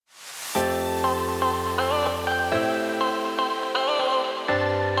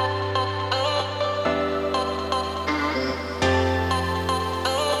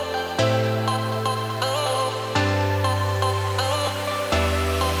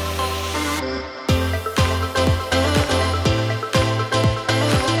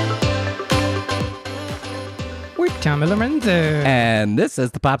Tommy Lorenzo. And this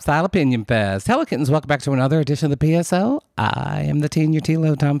is the Pop Style Opinion Fest. Hello, kittens. Welcome back to another edition of the PSO. I am the teen, your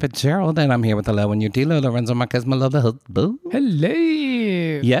T-Lo, Tom Fitzgerald, and I'm here with the low and your T-Lo, Lorenzo Marquez, my love, the husband. Hello.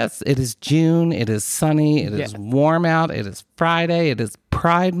 Yes, it is June. It is sunny. It is warm out. It is Friday. It is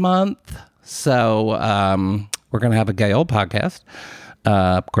Pride Month. So we're going to have a gay old podcast.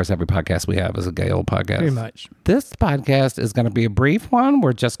 Of course, every podcast we have is a gay old podcast. Pretty much. This podcast is going to be a brief one.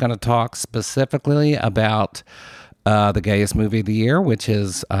 We're just going to talk specifically about the gayest movie of the year, which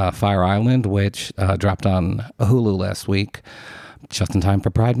is Fire Island, which dropped on Hulu last week, just in time for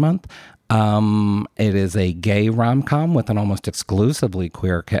Pride Month. It is a gay rom-com with an almost exclusively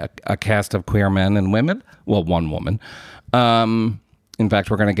queer a cast of queer men and women. Well, one woman. In fact,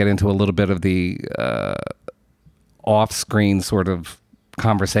 we're going to get into a little bit of the off-screen sort of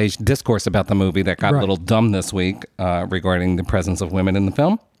discourse about the movie that got a little dumb this week regarding the presence of women in the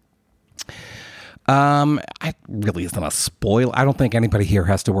film. It really isn't a spoiler. I don't think anybody here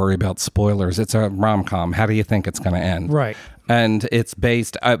has to worry about spoilers. It's a rom-com. How do you think it's going to end? Right. And it's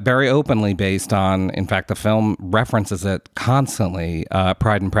based, very openly based on, in fact, the film references it constantly,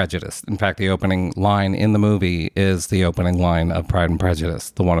 Pride and Prejudice. In fact, the opening line in the movie is the opening line of Pride and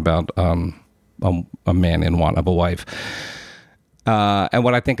Prejudice, the one about a man in want of a wife. And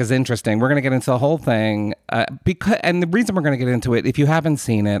what I think is interesting, we're going to get into the whole thing, and the reason we're going to get into it, if you haven't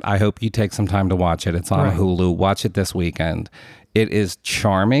seen it, I hope you take some time to watch it. It's on Hulu. Watch it this weekend. It is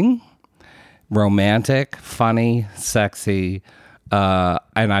charming, romantic, funny, sexy,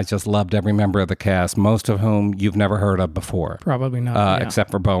 and I just loved every member of the cast, most of whom you've never heard of before. Probably not.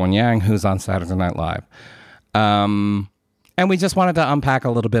 Except for Bowen Yang, who's on Saturday Night Live. And we just wanted to unpack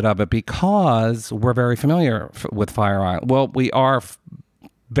a little bit of it because we're very familiar with Fire Island. Well, we are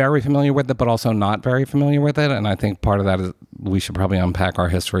very familiar with it, but also not very familiar with it. And I think part of that is we should probably unpack our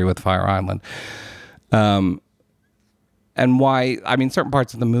history with Fire Island. And why, I mean, certain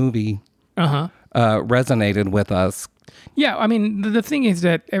parts of the movie resonated with us. Yeah, I mean, the thing is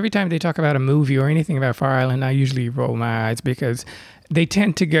that every time they talk about a movie or anything about Fire Island, I usually roll my eyes because they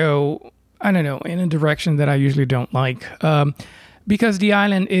tend to go, I don't know, in a direction that I usually don't like. Because the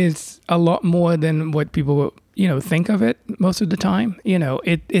island is a lot more than what people, think of it most of the time.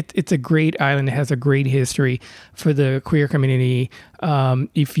 It's a great island. It has a great history for the queer community.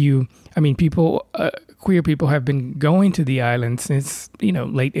 Queer people have been going to the island since,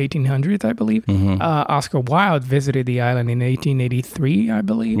 late 1800s, I believe. Mm-hmm. Oscar Wilde visited the island in 1883, I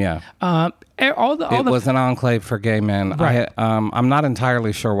believe. Yeah. It was an enclave for gay men. Right. I'm not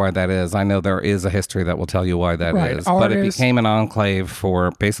entirely sure why that is. I know there is a history that will tell you why that is. But it became an enclave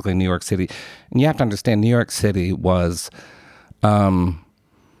for basically New York City. And you have to understand, New York City was, I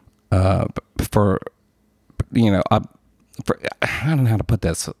don't know how to put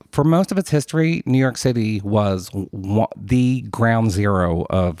this. For most of its history, New York City was the ground zero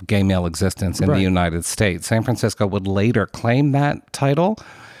of gay male existence in the United States. San Francisco would later claim that title.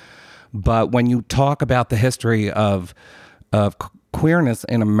 But when you talk about the history of queerness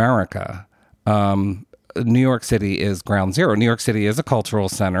in America, New York City is ground zero. New York City is a cultural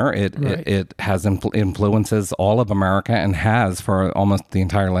center. It has influences all of America and has for almost the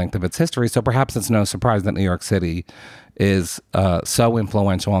entire length of its history. So perhaps it's no surprise that New York City is so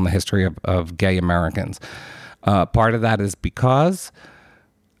influential in the history of gay Americans. Part of that is because,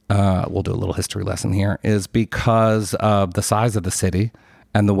 we'll do a little history lesson here, is because of the size of the city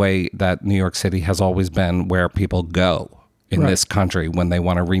and the way that New York City has always been where people go in this country when they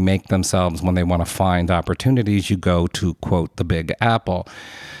want to remake themselves, when they want to find opportunities. You go to, quote, the Big Apple.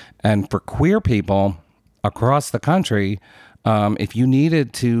 And for queer people across the country, if you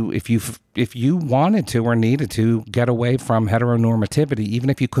wanted to or needed to get away from heteronormativity, even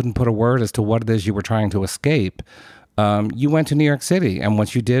if you couldn't put a word as to what it is you were trying to escape, you went to New York City. And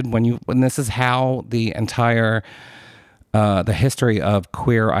what you did and this is how the entire the history of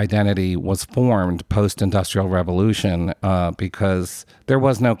queer identity was formed post-industrial revolution, because there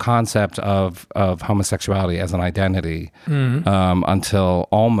was no concept of homosexuality as an identity until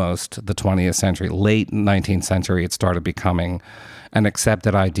almost the 20th century. Late 19th century, it started becoming an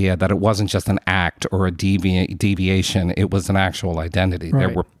accepted idea that it wasn't just an act or a deviation, it was an actual identity.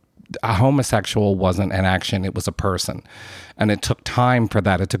 Right. A homosexual wasn't an action, it was a person. And it took time for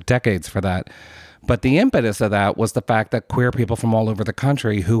that. It took decades for that. But the impetus of that was the fact that queer people from all over the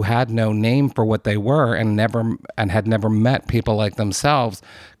country who had no name for what they were and had never met people like themselves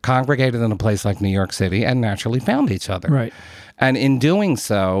congregated in a place like New York City and naturally found each other. Right. And in doing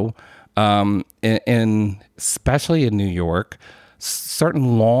so, especially in New York,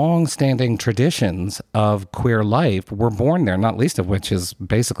 certain long-standing traditions of queer life were born there, not least of which is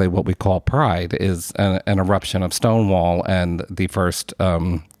basically what we call Pride, is an eruption of Stonewall and the first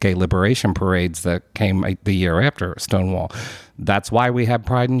gay liberation parades that came the year after Stonewall. That's why we have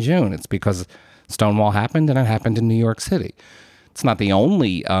Pride in June. It's because Stonewall happened, and it happened in New York City. It's not the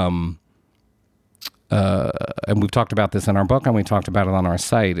only... and we've talked about this in our book, and we talked about it on our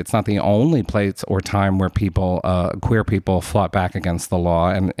site. It's not the only place or time where queer people fought back against the law,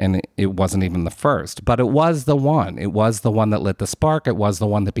 and it wasn't even the first. But it was the one. It was the one that lit the spark. It was the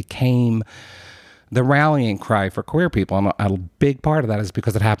one that became the rallying cry for queer people. And a big part of that is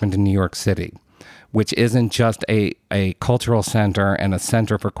because it happened in New York City, which isn't just a cultural center and a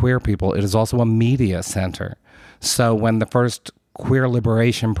center for queer people. It is also a media center. So when the first queer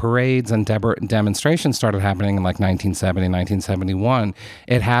liberation parades and demonstrations started happening in like 1970, 1971,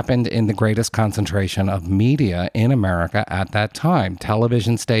 it happened in the greatest concentration of media in America at that time.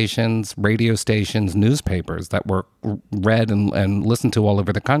 Television stations, radio stations, newspapers that were read and listened to all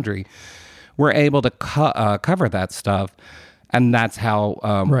over the country were able to cover that stuff. And that's how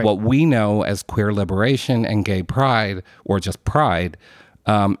what we know as queer liberation and gay pride, or just pride,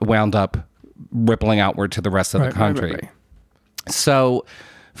 wound up rippling outward to the rest of the country. Right. So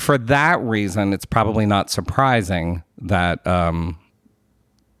for that reason, it's probably not surprising that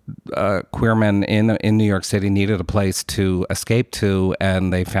queer men in New York City needed a place to escape to,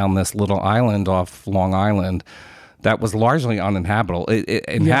 and they found this little island off Long Island that was largely uninhabitable,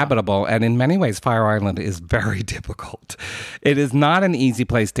 and in many ways, Fire Island is very difficult. It is not an easy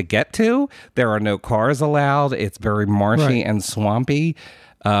place to get to. There are no cars allowed. It's very marshy and swampy.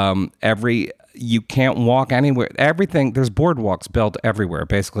 You can't walk anywhere. Everything, there's boardwalks built everywhere.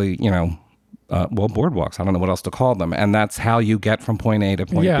 Basically, boardwalks. I don't know what else to call them. And that's how you get from point A to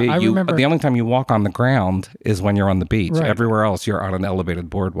point B. I remember. The only time you walk on the ground is when you're on the beach. Right. Everywhere else, you're on an elevated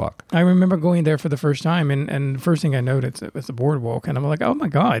boardwalk. I remember going there for the first time, and the first thing I noticed was the boardwalk. And I'm like, oh my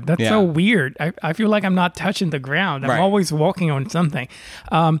God, that's so weird. I feel like I'm not touching the ground. I'm always walking on something.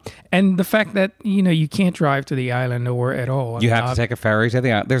 And the fact that, you can't drive to the island or at all. You have to take a ferry to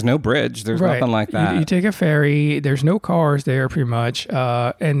the island. There's no bridge. There's nothing like that. You take a ferry. There's no cars there pretty much.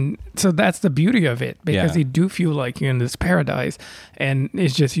 And so that's the beauty of it, because you do feel like you're in this paradise and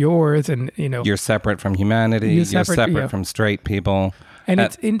it's just yours, and you're separate from humanity, you're separate from straight people. And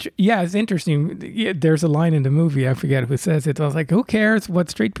it's interesting. There's a line in the movie, I forget who says it. I was like, who cares what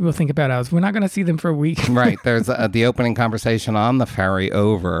straight people think about us? We're not going to see them for a week. Right. There's the opening conversation on the ferry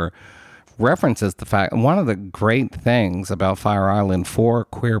over references the fact, one of the great things about Fire Island for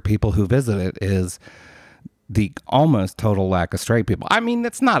queer people who visit it is the almost total lack of straight people. I mean,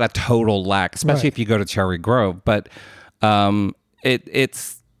 it's not a total lack, especially if you go to Cherry Grove, but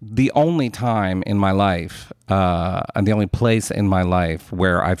it's the only time in my life and the only place in my life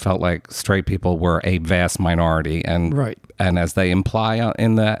where I felt like straight people were a vast minority. And and as they imply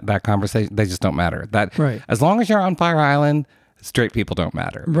in that conversation, they just don't matter. As long as you're on Fire Island, straight people don't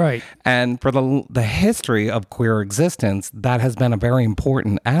matter. Right. And for the history of queer existence, that has been a very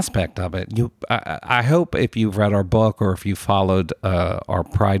important aspect of it. I hope if you've read our book or if you followed our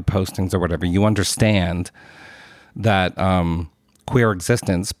Pride postings or whatever, you understand that queer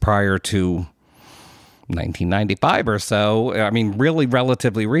existence prior to 1995 or so, I mean, really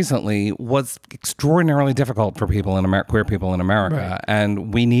relatively recently, was extraordinarily difficult for people in queer people in America. Right.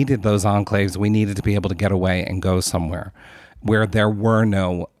 And we needed those enclaves. We needed to be able to get away and go somewhere where there were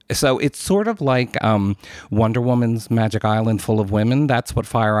no... So it's sort of like Wonder Woman's Magic Island full of women. That's what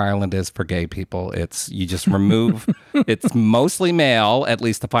Fire Island is for gay people. You just remove... It's mostly male, at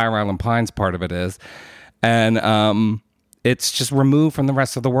least the Fire Island Pines part of it is. And it's just removed from the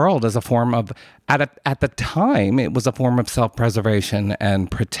rest of the world as a form of... At the time, it was a form of self-preservation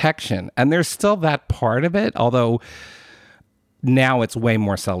and protection. And there's still that part of it, although now it's way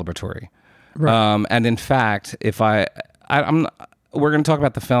more celebratory. Right. And in fact, we're going to talk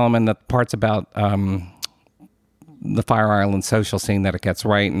about the film and the parts about the Fire Island social scene that it gets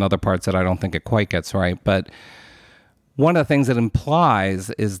right, and other parts that I don't think it quite gets right. But one of the things it implies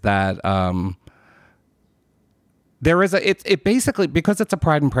is that there is it basically, because it's a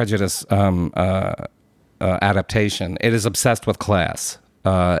Pride and Prejudice adaptation, it is obsessed with class.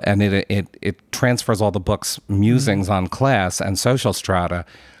 And it transfers all the book's musings on class and social strata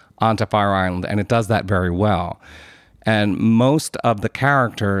onto Fire Island, and it does that very well. And most of the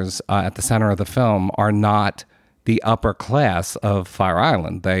characters at the center of the film are not the upper class of Fire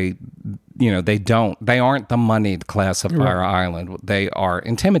Island. They aren't the moneyed class of Fire Island. They are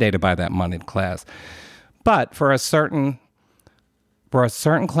intimidated by that moneyed class. But for a certain for a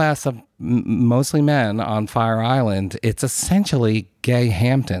certain class of mostly men on Fire Island, it's essentially gay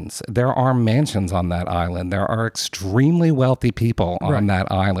Hamptons. There are mansions on that island. There are extremely wealthy people on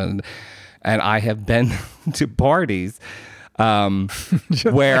that island. And I have been to parties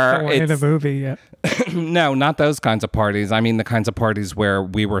where like in a movie, yeah. No, not those kinds of parties. I mean, the kinds of parties where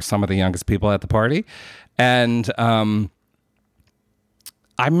we were some of the youngest people at the party. And I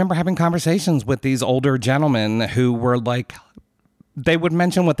remember having conversations with these older gentlemen who were like, they would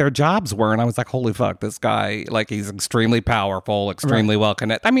mention what their jobs were. And I was like, holy fuck, this guy, like, he's extremely powerful, extremely well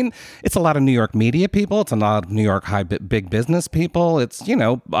connected. I mean, it's a lot of New York media people. It's a lot of New York big business people. It's, you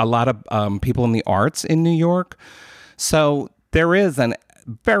know, a lot of people in the arts in New York. So there is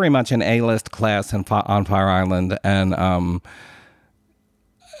very much an A-list class on Fire Island. And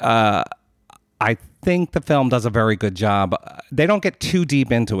I think the film does a very good job. They don't get too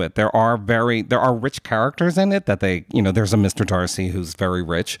deep into it. There are rich characters in it that there's a Mr. Darcy who's very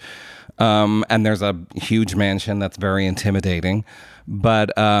rich. And there's a huge mansion that's very intimidating.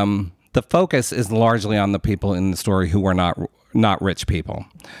 But the focus is largely on the people in the story who are not rich people.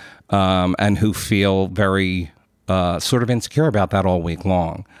 And who feel very sort of insecure about that all week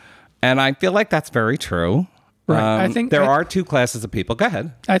long. And I feel like that's very true. Right. I think there are two classes of people. Go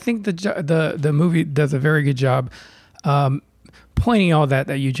ahead. I think the movie does a very good job pointing all that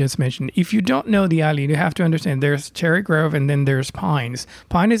you just mentioned. If you don't know the island, you have to understand there's Cherry Grove and then there's Pines.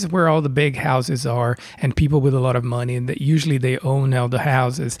 Pines is where all the big houses are and people with a lot of money, and that usually they own all the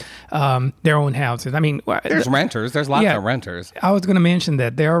houses, their own houses. I mean, there's renters. There's lots of renters. I was going to mention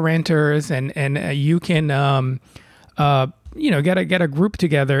that there are renters, and you can get a group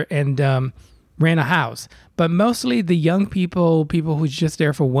together and rent a house. But mostly the young people who's just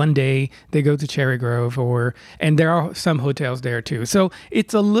there for one day, they go to Cherry Grove, and there are some hotels there too. So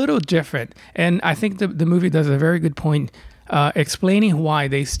it's a little different. And I think the movie does a very good point explaining why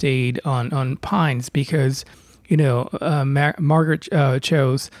they stayed on Pines, because, Margaret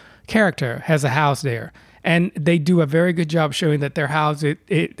Cho's character has a house there. And they do a very good job showing that her house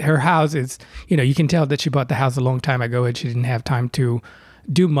is, you can tell that she bought the house a long time ago and she didn't have time to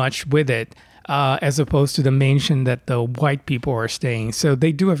do much with it. As opposed to the mansion that the white people are staying. So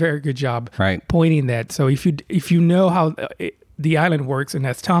they do a very good job pointing that. So if you know how the island works, and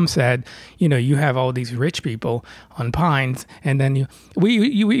as Tom said, you have all these rich people on Pines, and then we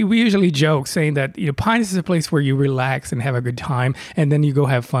usually joke saying that Pines is a place where you relax and have a good time, and then you go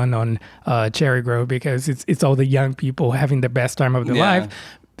have fun on Cherry Grove because it's all the young people having the best time of their life.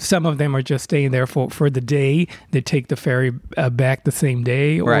 Some of them are just staying there for the day. They take the ferry back the same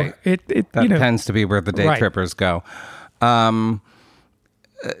day. Or that tends to be where the day trippers go.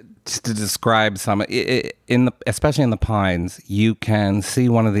 Just to describe some, especially in the Pines, you can see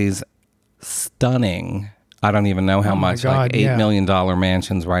one of these stunning, I don't even know how much, like $8 million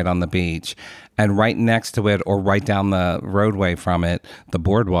mansions right on the beach. And right next to it, or right down the roadway from it, the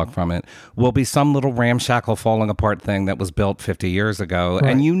boardwalk from it, will be some little ramshackle falling apart thing that was built 50 years ago.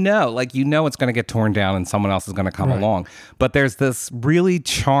 Right. And it's going to get torn down and someone else is going to come along. But there's this really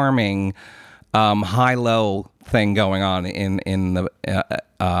charming high-low thing going on in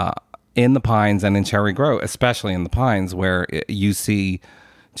the Pines and in Cherry Grove, especially in the Pines, where you see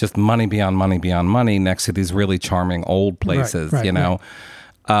just money beyond money beyond money next to these really charming old places,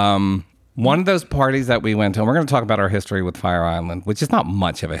 One of those parties that we went to, and we're going to talk about our history with Fire Island, which is not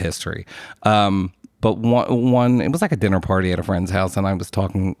much of a history, but one, it was like a dinner party at a friend's house, and I was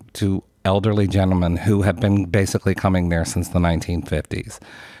talking to elderly gentlemen who have been basically coming there since the 1950s.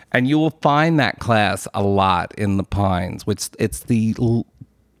 And you will find that class a lot in the Pines, which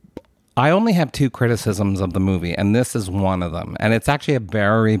I only have two criticisms of the movie, and this is one of them. And it's actually a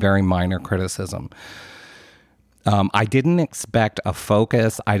very, very minor criticism. I didn't expect a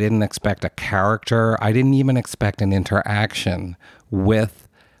focus. I didn't expect a character. I didn't even expect an interaction with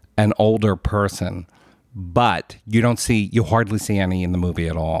an older person. But you hardly see any in the movie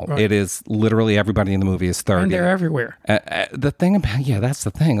at all. Right. It is literally everybody in the movie is 30. And they're everywhere. The thing about, that's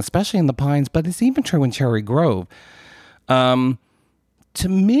the thing, especially in the Pines, but it's even true in Cherry Grove. To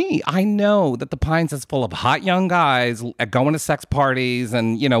me, I know that the Pines is full of hot young guys going to sex parties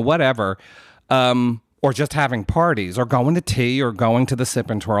and, whatever. Or just having parties, or going to tea, or going to the sip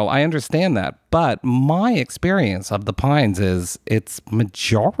and twirl. I understand that. But my experience of the Pines is it's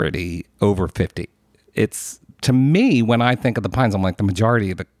majority over 50. It's, to me, when I think of the Pines, I'm like, the majority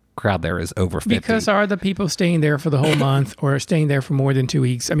of the crowd there is over 50. Because are the people staying there for the whole month or staying there for more than 2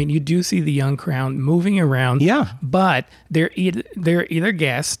 weeks? I mean, you do see the young crowd moving around. Yeah. But they're either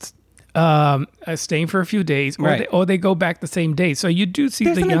guests, staying for a few days, or, Right. they go back the same day. So you do see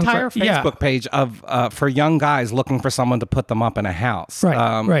There's the an young entire yeah. Facebook page of for young guys looking for someone to put them up in a house.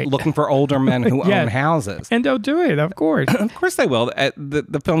 Right, right. Looking for older men who Yeah. own houses. And they'll do it, of course. Of course they will.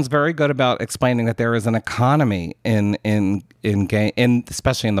 The film's very good about explaining that there is an economy in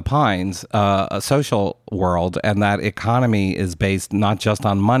especially in the Pines, a social world, and that economy is based not just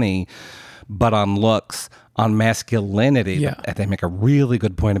on money, but on looks, on masculinity. Yeah. They make a really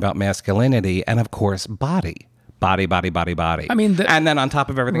good point about masculinity, and of course, body. Body. I mean, and then on top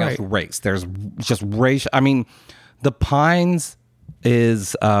of everything else, Right. race. There's just race. I mean, the Pines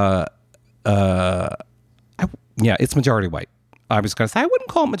is, it's majority white. I was going to say, I wouldn't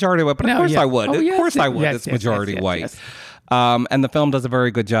call it majority white, but of No, course yeah. I would. Oh, Of yes, course I would. yes, It's yes, majority yes, white. yes. And the film does a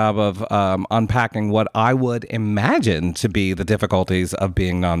very good job of unpacking what I would imagine to be the difficulties of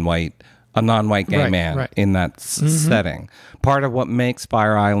being a non-white gay Right, man right. in that setting. Part of what makes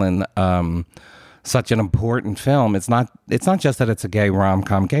Fire Island such an important film, it's not just that it's a gay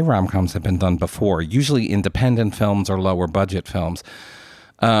rom-com. Gay rom-coms have been done before, usually independent films or lower budget films.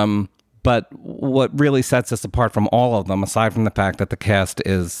 But what really sets us apart from all of them, aside from the fact that the cast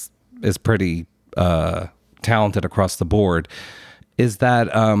is pretty talented across the board, is that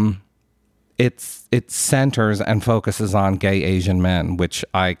it centers and focuses on gay Asian men, which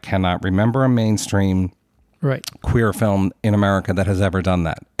I cannot remember a mainstream Right. queer film in America that has ever done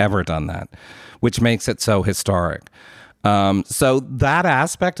that, which makes it so historic. So that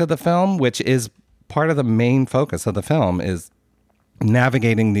aspect of the film, which is part of the main focus of the film, is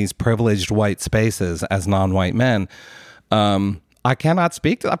navigating these privileged white spaces as non-white men. I cannot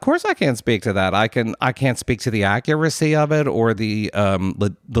speak to. Of course, I can't speak to that. I can't speak to the accuracy of it or the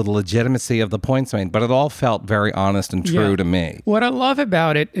legitimacy of the points made. But it all felt very honest and true Yeah. to me. What I love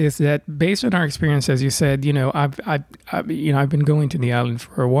about it is that, based on our experience, as you said, I've been going to the island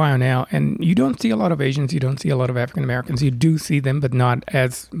for a while now, and you don't see a lot of Asians, you don't see a lot of African Americans. You do see them, but not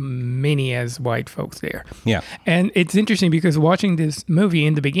as many as white folks there. Yeah. And it's interesting because watching this movie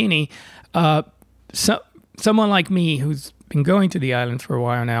in the beginning, someone like me who's been going to the island for a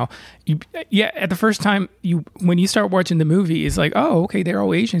while now, at the first time when you start watching the movie, it's like, oh, okay, they're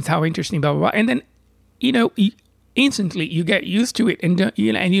all Asians, how interesting, blah blah blah, and then instantly you get used to it, and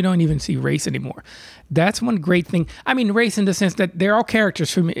you don't even see race anymore. That's one great thing. I mean, race in the sense that they're all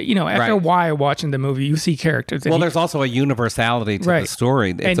characters for me. After a Right. while watching the movie, you see characters. Well, there's also a universality to the Right.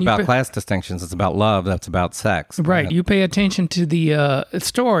 story. It's And you about put- class distinctions. It's about love. That's about sex. Right. You pay attention to the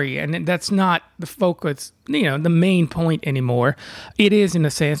story, and that's not the focus, the main point anymore. It is, in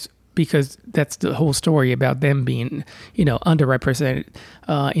a sense, because that's the whole story about them being, underrepresented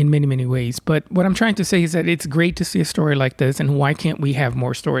in many, many ways. But what I'm trying to say is that it's great to see a story like this, and why can't we have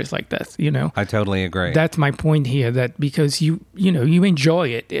more stories like this, I totally agree. That's my point here, that because you enjoy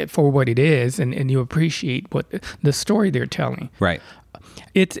it for what it is, and you appreciate what the story they're telling. Right.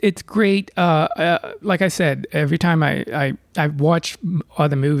 It's great. Like I said, every time I watch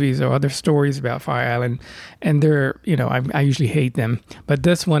other movies or other stories about Fire Island, and they're I usually hate them, but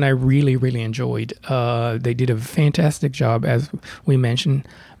this one I really enjoyed. They did a fantastic job, as we mentioned.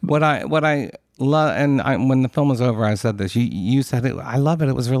 What I love, and when the film was over, I said this. You said it. I love it.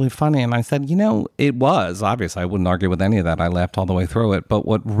 It was really funny, and I said, it was. Obviously, I wouldn't argue with any of that. I laughed all the way through it. But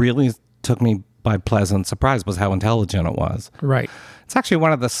what really took me by pleasant surprise was how intelligent it was. Right. It's actually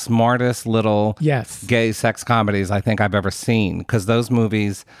one of the smartest little Yes. gay sex comedies I think I've ever seen, because those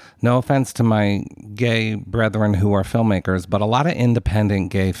movies, no offense to my gay brethren who are filmmakers, but a lot of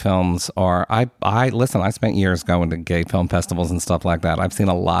independent gay films are, I listen, I spent years going to gay film festivals and stuff like that. I've seen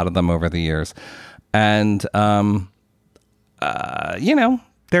a lot of them over the years. And,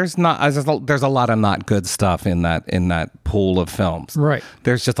 there's a lot of not good stuff in that pool of films. Right.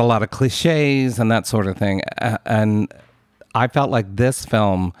 There's just a lot of cliches and that sort of thing. And I felt like this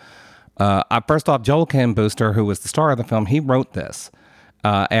film, first off, Joel Kim Booster, who was the star of the film, he wrote this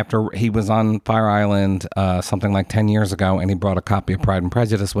after he was on Fire Island something like 10 years ago, and he brought a copy of Pride and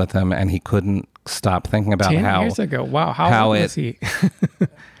Prejudice with him, and he couldn't stop thinking about 10 how... years ago. Wow. How old was he?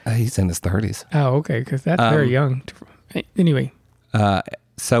 He's in his 30s. Oh, okay, because that's very young. Anyway.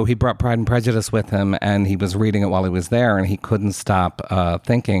 So he brought Pride and Prejudice with him, and he was reading it while he was there, and he couldn't stop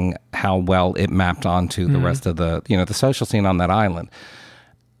thinking how well it mapped onto the rest of the social scene on that island.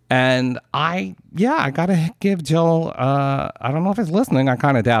 And I gotta give Joel, I don't know if he's listening, I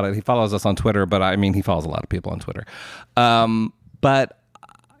kind of doubt it. He follows us on Twitter, but he follows a lot of people on Twitter. But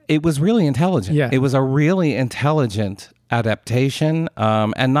it was really intelligent. Yeah. It was a really intelligent adaptation,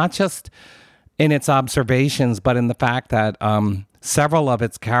 and not just in its observations, but in the fact that several of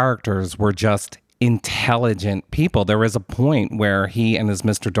its characters were just intelligent people. There is a point where he and his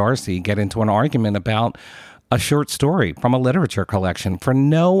Mr. Darcy get into an argument about a short story from a literature collection for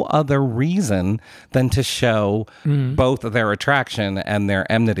no other reason than to show both their attraction and their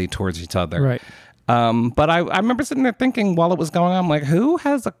enmity towards each other. Right. But I remember sitting there thinking while it was going on, like, who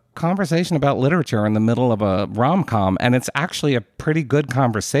has a conversation about literature in the middle of a rom-com? And it's actually a pretty good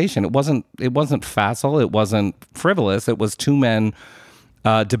conversation. It wasn't facile. It wasn't frivolous. It was two men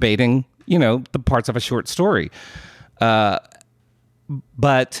debating, the parts of a short story.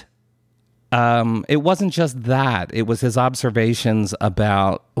 But it wasn't just that. It was his observations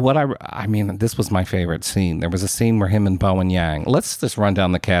about what I mean, this was my favorite scene. There was a scene where him and Bowen Yang, let's just run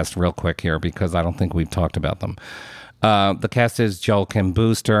down the cast real quick here because I don't think we've talked about them. The cast is Joel Kim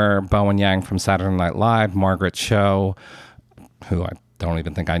Booster, Bowen Yang from Saturday Night Live, Margaret Cho, who I don't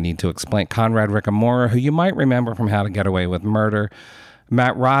even think I need to explain, Conrad Ricamora, who you might remember from How to Get Away with Murder,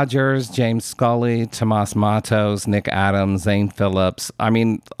 Matt Rogers, James Scully, Tomas Matos, Nick Adams, Zane Phillips. I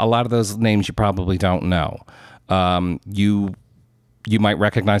mean, a lot of those names you probably don't know. You might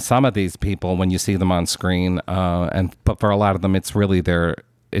recognize some of these people when you see them on screen, but for a lot of them, it's really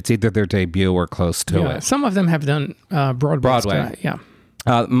it's either their debut or close to it. Some of them have done Broadway.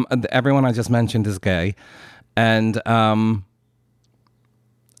 Everyone I just mentioned is gay, and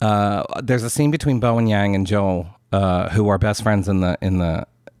there's a scene between Bowen Yang and Joel, who are best friends in the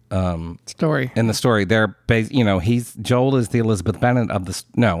story. In the story, they're Joel is the Elizabeth Bennet of the.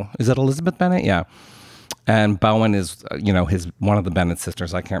 No, is it Elizabeth Bennet? Yeah, and Bowen is his one of the Bennet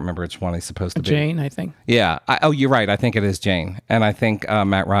sisters. I can't remember which one he's supposed to be. Jane, I think. Yeah. You're right. I think it is Jane, and I think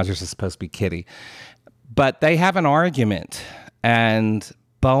Matt Rogers is supposed to be Kitty. But they have an argument, and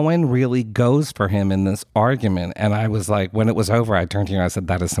Bowen really goes for him in this argument. And I was like, when it was over, I turned to you and I said,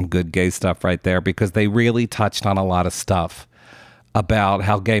 that is some good gay stuff right there, because they really touched on a lot of stuff about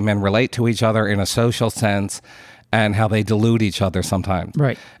how gay men relate to each other in a social sense and how they delude each other sometimes.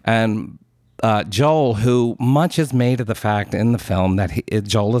 Right. And Joel, who much is made of the fact in the film that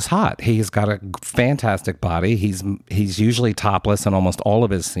Joel is hot. He's got a fantastic body. He's usually topless in almost all of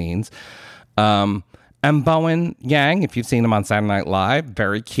his scenes. And Bowen Yang, if you've seen him on Saturday Night Live,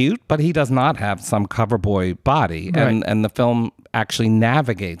 very cute, but he does not have some cover boy body. Right. And the film actually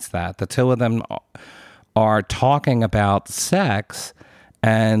navigates that. The two of them are talking about sex,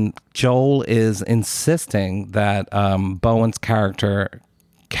 and Joel is insisting that Bowen's character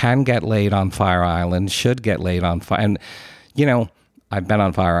can get laid on Fire Island, should get laid on Fire. And, I've been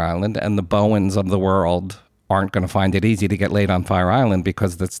on Fire Island, and the Bowens of the world aren't going to find it easy to get laid on Fire Island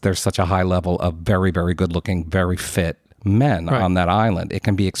because there's such a high level of very, very good looking, very fit men on that island. It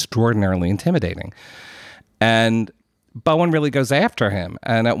can be extraordinarily intimidating. And Bowen really goes after him.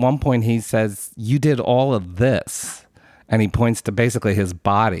 And at one point he says, you did all of this. And he points to basically his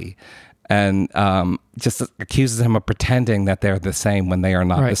body and just accuses him of pretending that they're the same when they are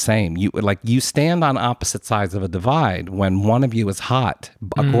not the same. You stand on opposite sides of a divide when one of you is hot,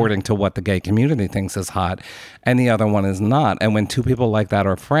 according to what the gay community thinks is hot, and the other one is not. And when two people like that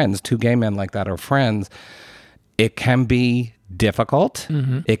are friends, two gay men like that are friends, it can be difficult,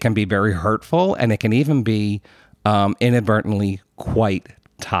 it can be very hurtful, and it can even be inadvertently quite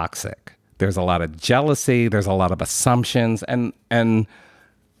toxic. There's a lot of jealousy, there's a lot of assumptions, and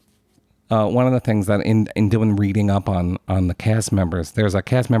one of the things that in doing reading up on the cast members, there's a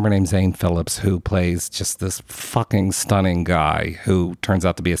cast member named Zane Phillips who plays just this fucking stunning guy who turns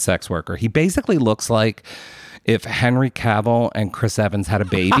out to be a sex worker. He basically looks like if Henry Cavill and Chris Evans had a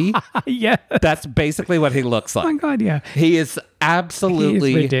baby. Yeah. That's basically what he looks like. Oh my God, yeah. He is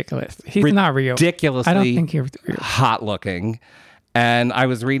absolutely ridiculous. He's not real. Ridiculously I don't think he's real. Hot looking. And I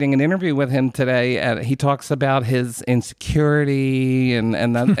was reading an interview with him today, and he talks about his insecurity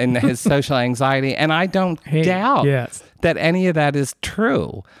and his social anxiety. And I don't doubt that any of that is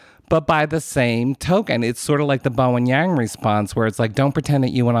true. But by the same token, it's sort of like the Bowen Yang response, where it's like, don't pretend that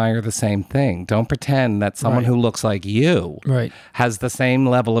you and I are the same thing. Don't pretend that someone who looks like you has the same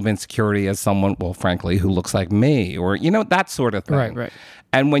level of insecurity as someone, well, frankly, who looks like me, or, that sort of thing. Right.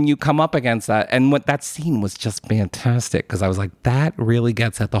 And when you come up against that, and what that scene was just fantastic, because I was like, that really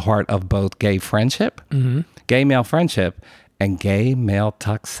gets at the heart of both gay friendship, gay male friendship, and gay male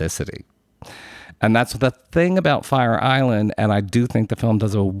toxicity. And that's the thing about Fire Island, and I do think the film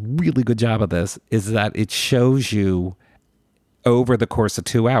does a really good job of this, is that it shows you over the course of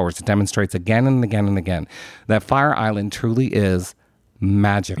 2 hours, it demonstrates again and again and again that Fire Island truly is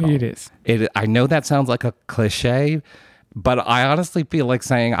magical. It is. I know that sounds like a cliche, but I honestly feel like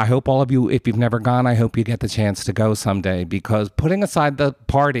saying, I hope all of you, if you've never gone, I hope you get the chance to go someday, because putting aside the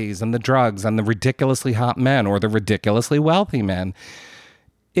parties and the drugs and the ridiculously hot men or the ridiculously wealthy men,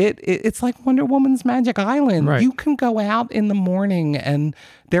 it's like Wonder Woman's Magic Island. Right. You can go out in the morning and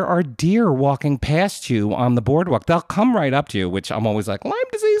there are deer walking past you on the boardwalk. They'll come right up to you, which I'm always like, Lyme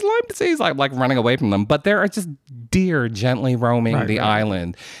disease. I'm like running away from them. But there are just deer gently roaming the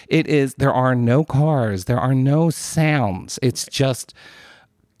island. There are no cars. There are no sounds. It's just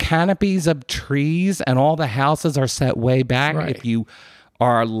canopies of trees, and all the houses are set way back. Right. If you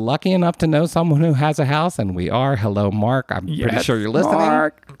are lucky enough to know someone who has a house, and we are. Hello, Mark. I'm pretty sure you're listening.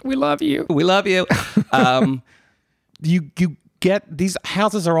 Mark, we love you. We love you. You get these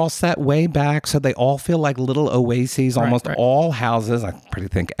houses are all set way back, so they all feel like little oases. Almost all houses,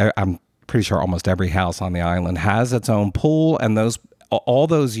 I'm pretty sure almost every house on the island has its own pool, and all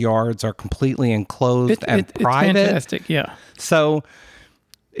those yards are completely enclosed and private. It's fantastic, yeah. So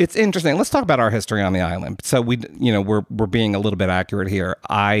it's interesting. Let's talk about our history on the island. So we're being a little bit accurate here.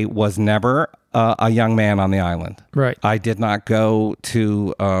 I was never a young man on the island. Right. I did not go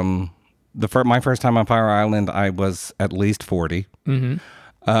to my first time on Fire Island. I was at least 40.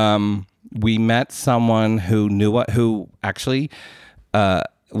 Mm-hmm. We met someone who actually.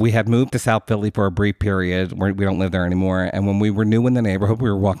 We had moved to South Philly for a brief period. We don't live there anymore. And when we were new in the neighborhood, we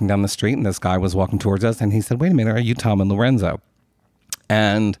were walking down the street, and this guy was walking towards us, and he said, "Wait a minute, are you Tom and Lorenzo?"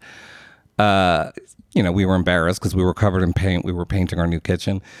 And, we were embarrassed because we were covered in paint. We were painting our new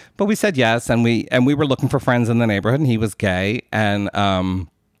kitchen. But we said yes, and we were looking for friends in the neighborhood, and he was gay. And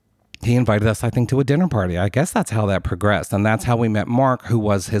he invited us, I think, to a dinner party. I guess that's how that progressed. And that's how we met Mark, who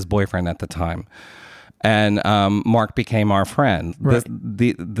was his boyfriend at the time. And Mark became our friend. Right.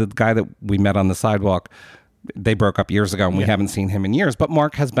 The guy that we met on the sidewalk, they broke up years ago, and we haven't seen him in years. But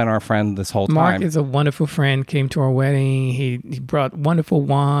Mark has been our friend this whole time. Mark is a wonderful friend. Came to our wedding. He brought wonderful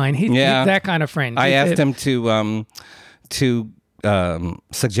wine. He's that kind of friend. I asked him to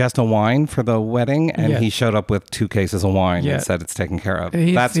suggest a wine for the wedding, and he showed up with 2 cases of wine and said it's taken care of.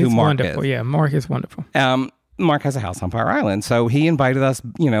 That's who Mark wonderful. is. Yeah, Mark is wonderful. Mark has a house on Fire Island. So he invited us,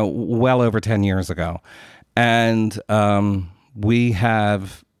 well over 10 years ago. And we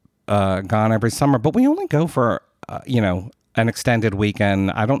have gone every summer, but we only go for, an extended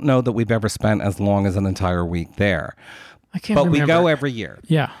weekend. I don't know that we've ever spent as long as an entire week there. I can't remember. But we go every year.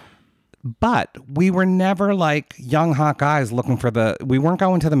 Yeah. But we were never like young hot guys looking for we weren't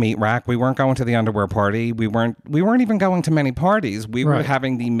going to the meat rack. We weren't going to the underwear party. We weren't even going to many parties. We were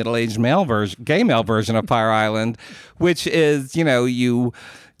having the middle-aged gay male version of Fire Island, which is,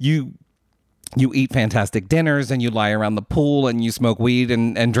 you eat fantastic dinners, and you lie around the pool, and you smoke weed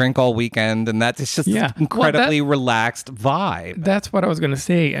and drink all weekend, and that's just an incredibly relaxed vibe. That's what I was going to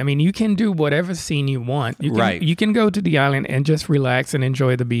say. I mean, you can do whatever scene you want. You can go to the island and just relax and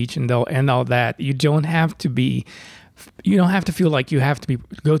enjoy the beach and all that. You don't have to feel like you have to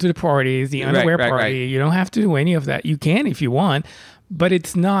go to the parties, the underwear party. Right. You don't have to do any of that. You can if you want, but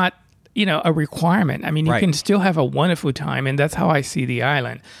it's not a requirement. I mean, you can still have a wonderful time, and that's how I see the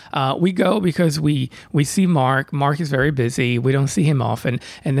island. We go because we see Mark. Mark is very busy. We don't see him often.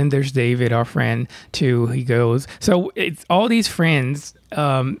 And then there's David, our friend, too. He goes. So it's all these friends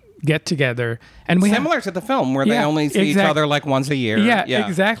get together, and similar to the film where they only see each other like once a year. Yeah,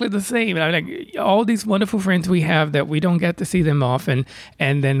 exactly the same. I mean, like, all these wonderful friends we have that we don't get to see them often,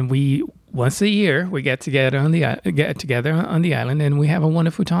 and then once a year we get together on the island, and we have a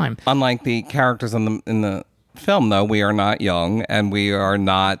wonderful time. Unlike the characters in the film, though, we are not young, and we are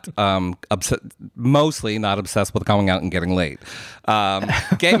not mostly not obsessed with going out and getting late.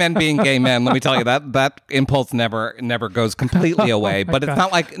 Gay men being gay men, let me tell you, that impulse never goes completely away. But it's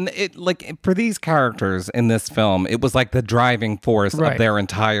not like for these characters in this film, it was like the driving force of their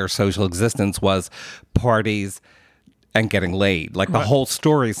entire social existence was parties and getting laid. Like the whole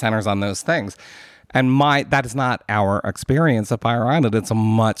story centers on those things. And that is not our experience of Fire Island. It's a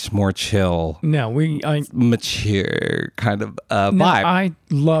much more chill, mature kind of vibe. I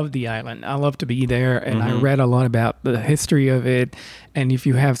love the island. I love to be there, and I read a lot about the history of it. And if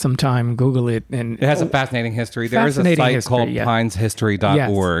you have some time, Google it. And it has a fascinating history. There is a site called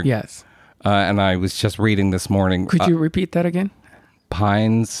pineshistory.org. Yes. And I was just reading this morning. Could you repeat that again?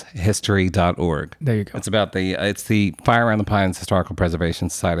 pineshistory.org. There you go. It's about it's the Fire Around the Pines Historical Preservation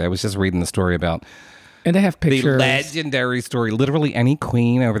Society. I was just reading the story about, and they have pictures. The legendary story. Literally any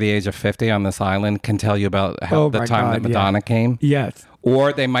queen over the age of 50 on this island can tell you about the time that Madonna came. Yes.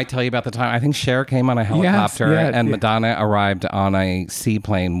 Or they might tell you about the time, I think Cher came on a helicopter and Madonna arrived on a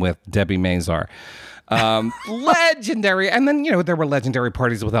seaplane with Debbie Mazar. Legendary. And then, there were legendary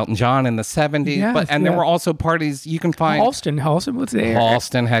parties with Elton John in the 70s. There were also parties you can find. Halston was there.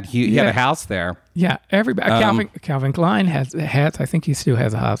 Halston had a house there. Yeah, everybody. Calvin Klein has. I think he still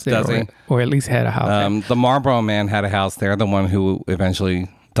has a house there. Does he? Or at least had a house there. The Marlboro Man had a house there, the one who eventually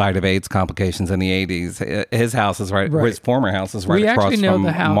died of AIDS complications in the 80s. His house is right. His former house is right We across actually know from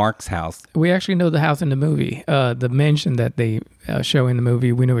the house. Mark's house. We actually know the house in the movie. The mansion that they show in the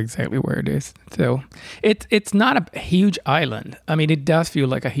movie, we know exactly where it is. So it's not a huge island. I mean, it does feel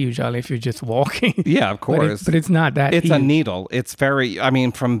like a huge island if you're just walking. Yeah, of course. But it's not that It's huge. a needle. It's very, I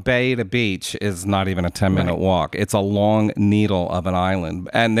mean, from bay to beach is not even a 10-minute walk. It's a long needle of an island.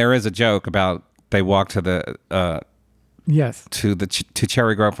 And there is a joke about they walk to the Yes. to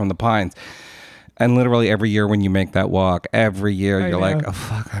Cherry Grove from the Pines. And literally every year when you make that walk, every year you're like, oh,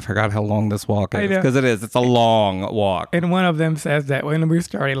 fuck, I forgot how long this walk is. Because it is. It's a long walk. And one of them says that when we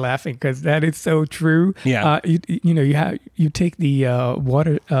started laughing because that is so true. Yeah. You take the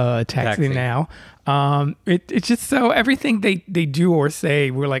water taxi now. It's just so everything they do or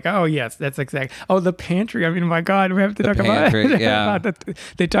say, we're like, oh yes, that's exact. Oh, the pantry. I mean, my God, we have to talk pantry, about. Yeah.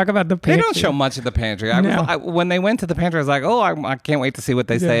 They talk about the pantry. They don't show much of the pantry. When they went to the pantry, I was like, oh, I can't wait to see what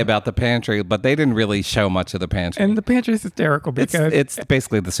they say about the pantry. But they didn't really show much of the pantry. And the pantry is hysterical because it's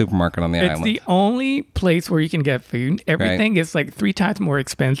basically the supermarket on the island. It's the only place where you can get food. Everything is like 3 times more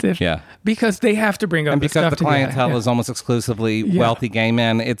expensive. Yeah. Because they have to bring up and the because stuff the clientele is almost exclusively wealthy gay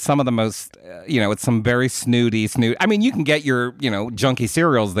men. It's some of the most, it's some very snooty. I mean, you can get your, junky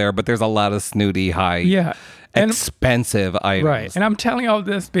cereals there, but there's a lot of snooty, high, expensive items. Right. And I'm telling all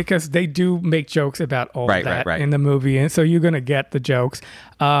this because they do make jokes about all that in the movie, and so you're gonna get the jokes.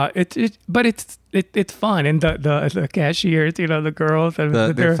 But it's fun, and the cashiers, the girls,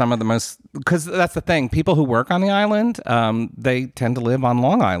 they're some of the most, because that's the thing. People who work on the island, they tend to live on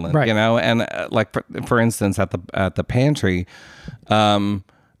Long Island, right. And like for instance, at the pantry.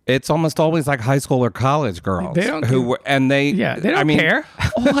 It's almost always like high school or college girls they don't care.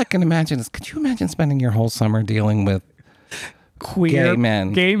 All I can imagine is, could you imagine spending your whole summer dealing with queer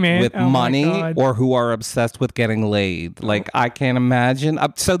gay men with money or who are obsessed with getting laid? Like, I can't imagine.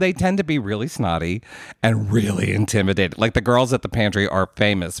 So they tend to be really snotty and really intimidated. Like, the girls at the pantry are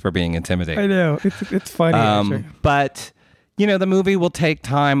famous for being intimidated. I know. It's funny, actually. But the movie will take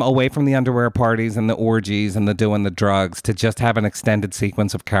time away from the underwear parties and the orgies and the doing the drugs to just have an extended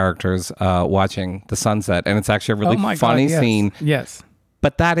sequence of characters watching the sunset. And it's actually a really funny scene. Yes.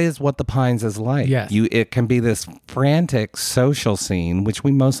 But that is what the Pines is like. Yes. It can be this frantic social scene, which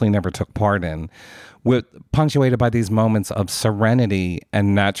we mostly never took part in, punctuated by these moments of serenity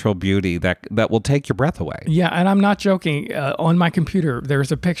and natural beauty that will take your breath away. Yeah, and I'm not joking. On my computer,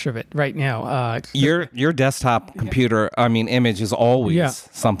 there's a picture of it right now. Your desktop computer, image is always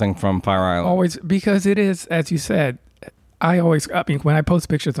something from Fire Island. Always, because it is, as you said, when I post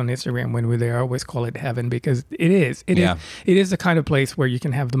pictures on Instagram when we're there, I always call it heaven because it is the kind of place where you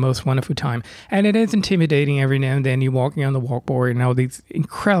can have the most wonderful time. And it is intimidating every now and then. You're walking on the walkboard and all these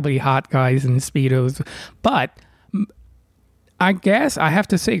incredibly hot guys in Speedos. But I guess I have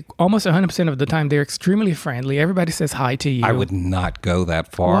to say almost 100% of the time, they're extremely friendly. Everybody says hi to you. I would not go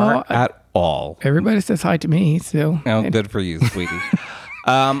that far at all. Everybody says hi to me. So good for you, sweetie.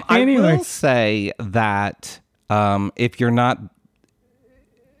 Anyway. I will say that... I've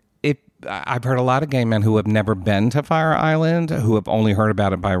heard a lot of gay men who have never been to Fire Island, who have only heard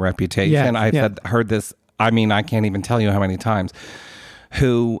about it by reputation. Heard this, I can't even tell you how many times,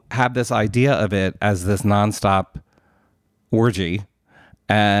 who have this idea of it as this nonstop orgy,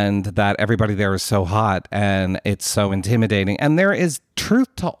 and that everybody there is so hot and it's so intimidating. And there is truth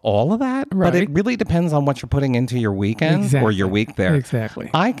to all of that, but it really depends on what you're putting into your weekend or your week there. Exactly.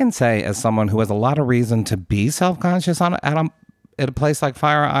 I can say, as someone who has a lot of reason to be self-conscious at a place like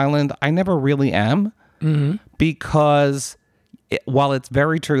Fire Island, I never really am, because while it's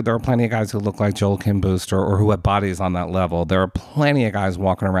very true, there are plenty of guys who look like Joel Kim Booster or who have bodies on that level. There are plenty of guys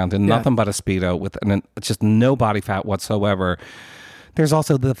walking around in nothing but a Speedo with just no body fat whatsoever. There's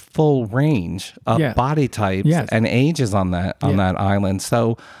also the full range of body types and ages on that island.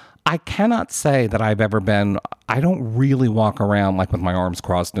 So I cannot say that I've ever been. I don't really walk around like with my arms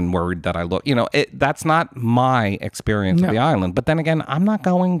crossed and worried that I look. That's not my experience of the island. But then again, I'm not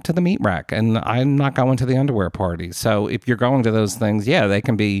going to the meat rack and I'm not going to the underwear party. So if you're going to those things, they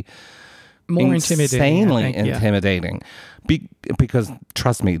can be more insanely intimidating. Because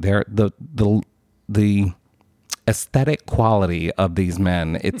trust me, they're the aesthetic quality of these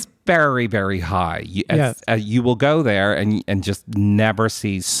men, it's very, very high. You will go there and just never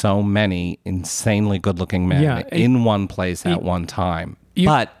see so many insanely good-looking men in one place at one time.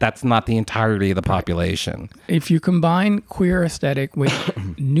 But that's not the entirety of the population. If you combine queer aesthetic with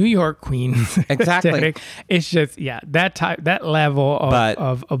New York Queens aesthetic, it's just that level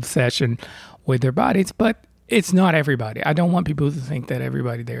of obsession with their bodies. But it's not everybody. I don't want people to think that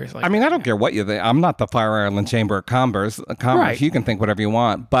everybody there is like. I mean, I don't care what you think. I'm not the Fire Island Chamber of Commerce. Right. You can think whatever you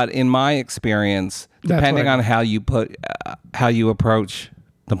want. But in my experience, depending on how you approach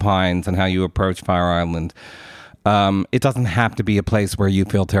the Pines and how you approach Fire Island, it doesn't have to be a place where you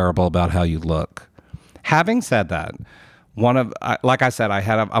feel terrible about how you look. Having said that, like I said, I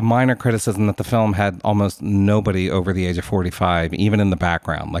had a minor criticism that the film had almost nobody over the age of 45, even in the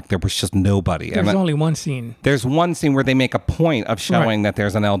background. Like there was just nobody. There's only one scene. There's one scene where they make a point of showing that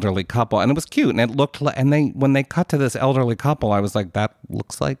there's an elderly couple, and it was cute. And it looked like, when they cut to this elderly couple, I was like, that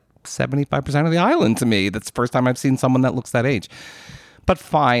looks like 75% of the island to me. That's the first time I've seen someone that looks that age. But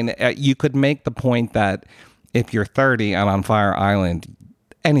fine, you could make the point that if you're 30 and on Fire Island,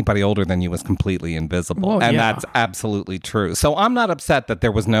 anybody older than you is completely invisible. Well, and that's absolutely true. So I'm not upset that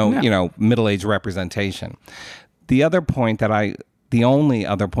there was no, middle-aged representation. The only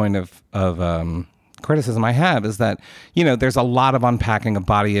other point of criticism I have is that, there's a lot of unpacking of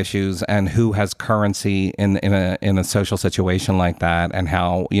body issues and who has currency in a social situation like that, and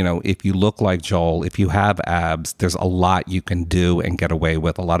how, if you look like Joel, if you have abs, there's a lot you can do and get away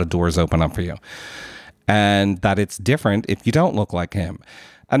with. A lot of doors open up for you. And that it's different if you don't look like him.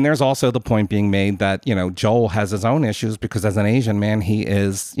 And there's also the point being made that, Joel has his own issues because as an Asian man, he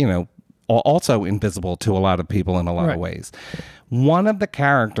is, also invisible to a lot of people in a lot of ways. One of the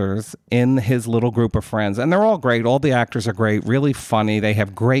characters in his little group of friends, and they're all great. All the actors are great, really funny. They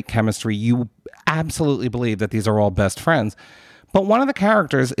have great chemistry. You absolutely believe that these are all best friends. But one of the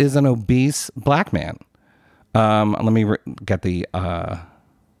characters is an obese black man. Let me get the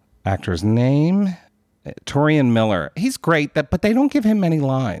actor's name. Torian Miller. He's great, but they don't give him many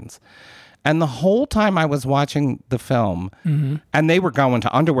lines. And the whole time I was watching the film, and they were going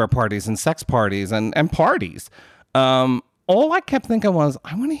to underwear parties and sex parties and parties, all I kept thinking was,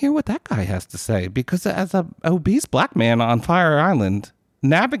 I want to hear what that guy has to say. Because as an obese black man on Fire Island,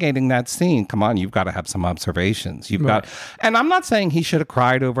 navigating that scene, come on, you've got to have some observations. And I'm not saying he should have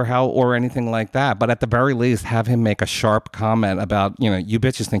cried over how or anything like that, but at the very least, have him make a sharp comment about, you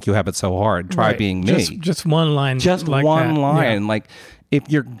bitches think you have it so hard. Try being me. Just one line. Just like one that. line. Yeah. Like, if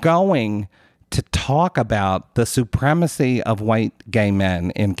you're going to talk about the supremacy of white gay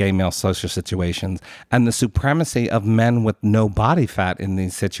men in gay male social situations and the supremacy of men with no body fat in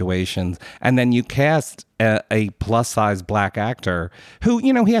these situations, and then you cast a plus-size black actor who,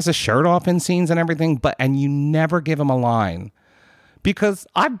 he has a shirt off in scenes and everything, and you never give him a line. Because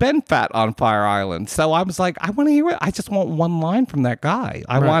I've been fat on Fire Island. So I was like, I want to hear it. I just want one line from that guy.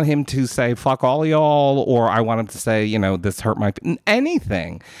 I want him to say, fuck all y'all, or I want him to say, this hurt my...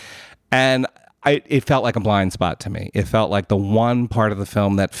 anything. And it felt like a blind spot to me. It felt like the one part of the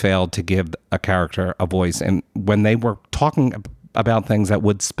film that failed to give a character a voice. And when they were talking about things that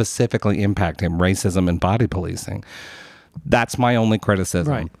would specifically impact him, racism and body policing, that's my only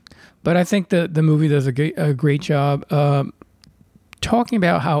criticism. Right. But I think the movie does a great job talking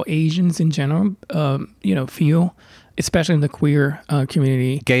about how Asians in general, feel, especially in the queer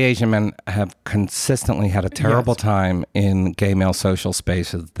community. Gay Asian men have consistently had a terrible time in gay male social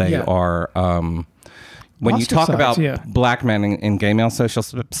spaces. They are, when you talk about black men in gay male social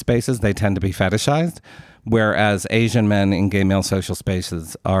spaces, they tend to be fetishized, whereas Asian men in gay male social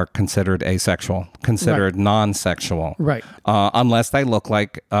spaces are considered asexual, considered non-sexual, unless they look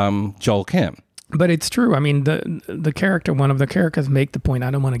like Joel Kim. But it's true. I mean, one of the characters make the point. I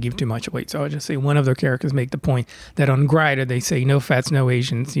don't want to give too much away, so I'll just say one of the characters make the point that on Grindr they say no fats, no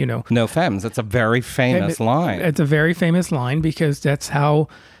Asians. No femmes. It's a very famous line. It's a very famous line because that's how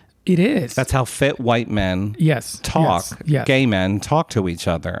it is. That's how fit white men talk. Yes. Gay men talk to each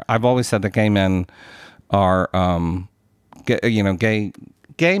other. I've always said that gay men are,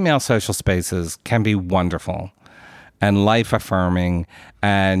 gay male social spaces can be wonderful and life affirming,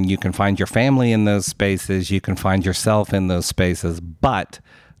 and you can find your family in those spaces, you can find yourself in those spaces, but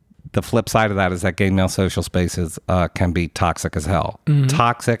the flip side of that is that gay male social spaces can be toxic as hell.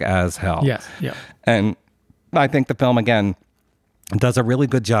 Toxic as hell. Yes, yeah. And I think the film, again, does a really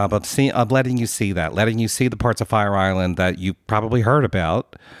good job of letting you see that, letting you see the parts of Fire Island that you probably heard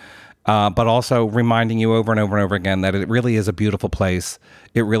about, but also reminding you over and over and over again that it really is a beautiful place.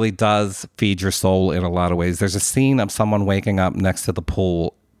 It really does feed your soul in a lot of ways. There's a scene of someone waking up next to the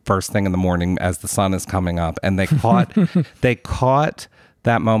pool first thing in the morning as the sun is coming up, and they caught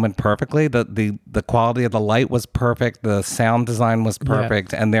that moment perfectly. The quality of the light was perfect. The sound design was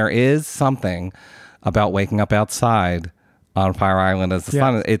perfect. And there is something about waking up outside on Fire Island as the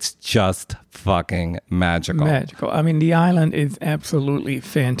sun. It's just fucking magical. Magical. I mean, the island is absolutely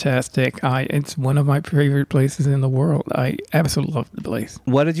fantastic. It's one of my favorite places in the world. I absolutely love the place.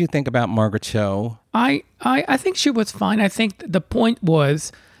 What did you think about Margaret Cho? I think she was fine. I think the point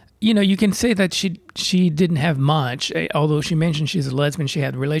was, you can say that she didn't have much, although she mentioned she's a lesbian, she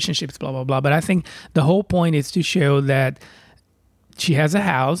had relationships, blah, blah, blah. But I think the whole point is to show that she has a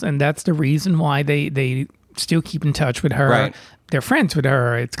house, and that's the reason why they still keep in touch with her. Right. They're friends with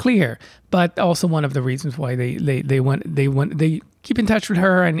her, it's clear. But also one of the reasons why they keep in touch with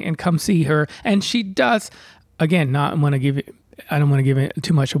her and come see her. And she does, again, I don't want to give it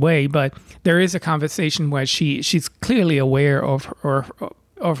too much away, but there is a conversation where she's clearly aware of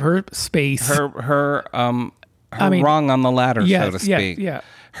her space. Her rung on the ladder, so to speak. Yeah.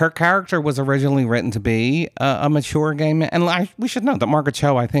 Her character was originally written to be a mature gay man. And we should note that Margaret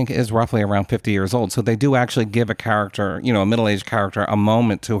Cho, I think, is roughly around 50 years old. So they do actually give a character, a middle-aged character, a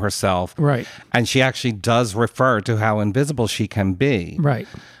moment to herself. Right. And she actually does refer to how invisible she can be. Right.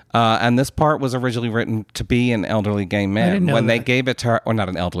 And this part was originally written to be an elderly gay man. I didn't know when that. they gave it to her, or not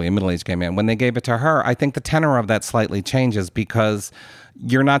an elderly, a middle-aged gay man. When they gave it to her, I think the tenor of that slightly changes because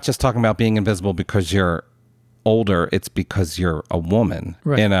you're not just talking about being invisible because you're older, it's because you're a woman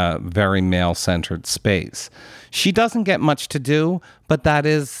in a very male-centered space. She doesn't get much to do, but that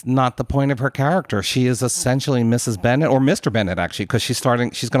is not the point of her character. She is essentially Mrs. Bennett, or Mr. Bennett, actually, because she's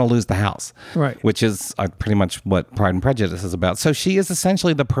going to lose the house, right? Which is pretty much what Pride and Prejudice is about. So she is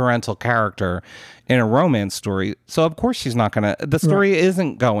essentially the parental character in a romance story. So of course she's not going to, the story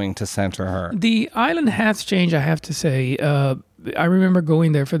isn't going to center her. The island has changed, I have to say. I remember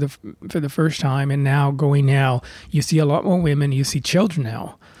going there for the first time, and now you see a lot more women. You see children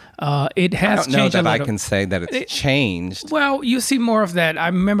now. It has I don't know changed that a lot. I can say that it's changed. Well, you see more of that. I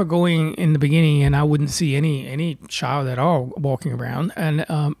remember going in the beginning, and I wouldn't see any child at all walking around, and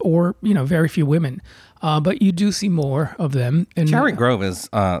or very few women. But you do see more of them. And Cherry Grove is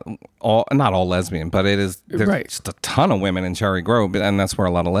not all lesbian, but there's just a ton of women in Cherry Grove, and that's where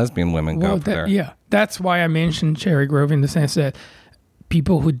a lot of lesbian women go for there. Yeah, that's why I mentioned Cherry Grove in the sense that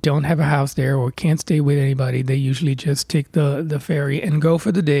people who don't have a house there or can't stay with anybody, they usually just take the ferry and go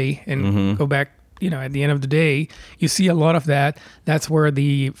for the day and go back. At the end of the day, you see a lot of that. That's where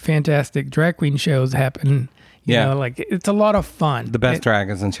the fantastic drag queen shows happen. You know, it's a lot of fun. The best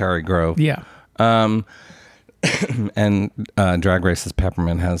drag is in Cherry Grove. Yeah. And Drag Race's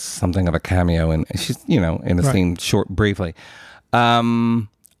Peppermint has something of a cameo, and she's in a scene briefly.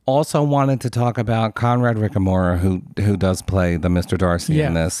 Also wanted to talk about Conrad Ricamora, who does play the Mr. Darcy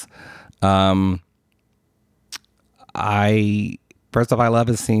in this. First off, I love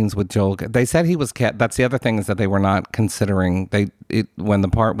his scenes with Joel. They said he was cat. That's the other thing, is that they were not considering. When the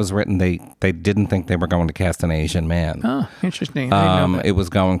part was written, they didn't think they were going to cast an Asian man. Oh, interesting. I didn't know that. It was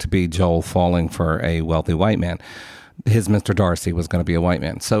going to be Joel falling for a wealthy white man. His Mr. Darcy was going to be a white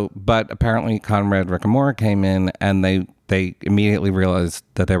man. But apparently Conrad Ricamora came in, and they immediately realized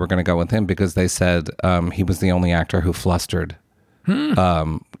that they were going to go with him because they said he was the only actor who flustered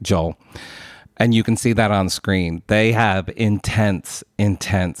Joel. And you can see that on screen. They have intense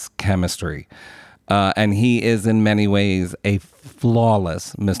chemistry. And he is in many ways a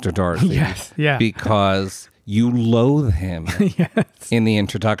flawless Mr. Darcy. Yes, yeah. Because you loathe him in the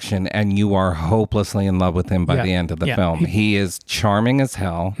introduction, and you are hopelessly in love with him by the end of the film. He is charming as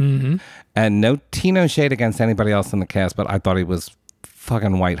hell. Mm-hmm. And no shade against anybody else in the cast, but I thought he was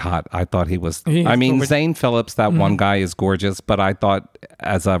fucking white hot. I thought he was. Zane Phillips, that one guy, is gorgeous, but I thought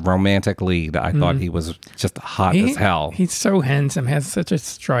as a romantic lead, I thought he was just hot as hell. He's so handsome, has such a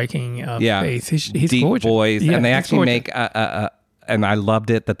striking face. He's deep gorgeous. voice, Yeah, and they actually gorgeous. make and I loved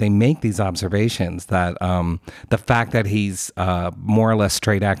it that they make these observations that the fact that he's more or less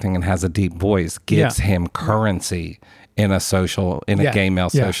straight acting and has a deep voice gives him currency in a gay male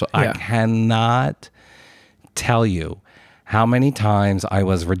social. Yeah. I cannot tell you how many times I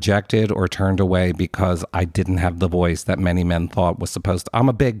was rejected or turned away because I didn't have the voice that many men thought was supposed to. I'm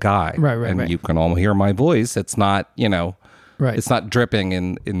a big guy. Right. You can all hear my voice. It's not, Right. It's not dripping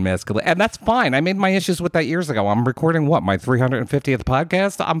in masculine. And that's fine. I made my issues with that years ago. I'm recording my 350th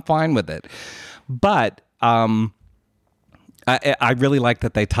podcast? I'm fine with it. But I really like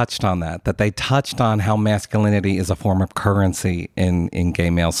that they touched on that they touched on how masculinity is a form of currency in gay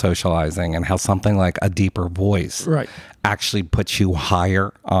male socializing, and how something like a deeper voice actually puts you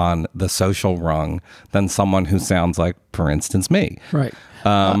higher on the social rung than someone who sounds like, for instance, me. Right.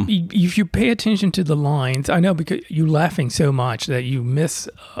 If you pay attention to the lines, I know because you're laughing so much that you miss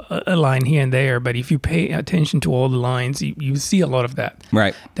a line here and there, but if you pay attention to all the lines, you see a lot of that.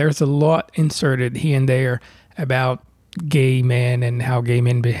 Right. There's a lot inserted here and there about gay men and how gay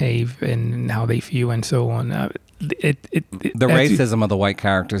men behave and how they feel and so on. The racism of the white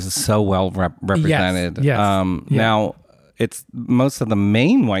characters is so well represented. Yes. Now, it's most of the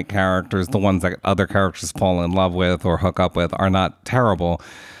main white characters, the ones that other characters fall in love with or hook up with, are not terrible.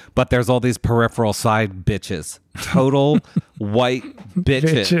 But there's all these peripheral side bitches, total white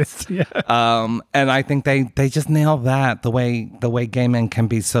bitches. Yeah. And I think they just nail that, the way gay men can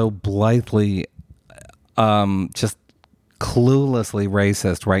be so blithely, just cluelessly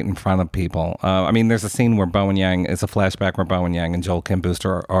racist right in front of people. I mean, there's a scene where Bowen Yang, it's a flashback where Bowen Yang and Joel Kim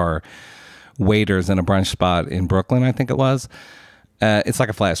Booster are waiters in a brunch spot in Brooklyn, I think it was. It's like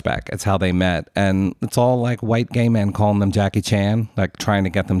a flashback. It's how they met. And it's all like white gay men calling them Jackie Chan, like trying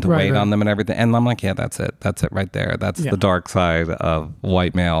to get them to wait on them and everything. And I'm like, yeah, that's it. That's it right there. That's the dark side of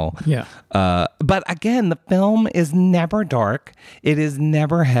white male. Yeah. But again, the film is never dark. It is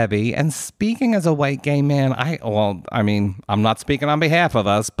never heavy. And speaking as a white gay man, I'm not speaking on behalf of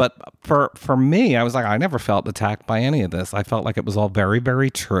us, but for me, I was like, I never felt attacked by any of this. I felt like it was all very,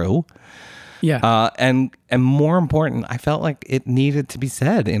 very true. Yeah. And more important, I felt like it needed to be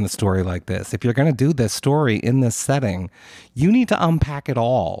said in a story like this. If you're going to do this story in this setting, you need to unpack it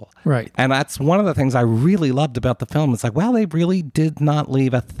all. Right. And that's one of the things I really loved about the film. It's like, well, they really did not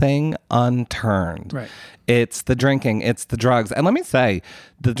leave a thing unturned. Right. It's the drinking, it's the drugs. And let me say,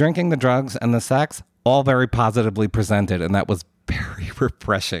 the drinking, the drugs, and the sex, all very positively presented. And that was very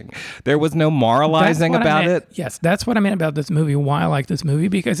refreshing. There was no moralizing about it. Yes, that's what I meant about this movie, why I like this movie,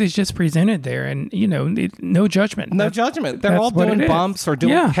 because it's just presented there and, no judgment. No judgment. They're all doing bumps or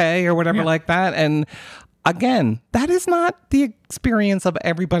doing pay or whatever like that. And again, that is not the experience of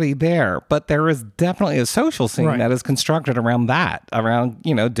everybody there, but there is definitely a social scene that is constructed around that, around,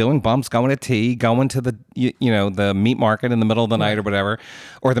 doing bumps, going to tea, going to the, the meat market in the middle of the night or whatever,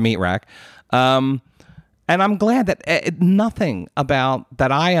 or the meat rack. And I'm glad that nothing about that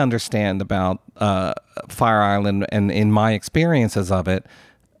I understand about Fire Island and in my experiences of it,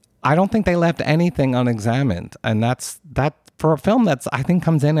 I don't think they left anything unexamined. And that for a film that's, I think,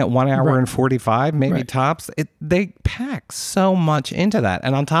 comes in at 1 hour and 45, maybe tops, they pack so much into that.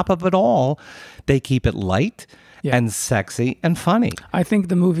 And on top of it all, they keep it light and sexy and funny. I think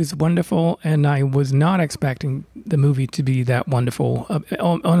the movie's wonderful, and I was not expecting the movie to be that wonderful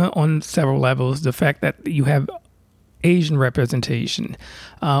on several levels. The fact that you have Asian representation,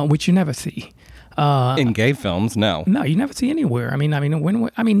 which you never see in gay films. No, you never see anywhere.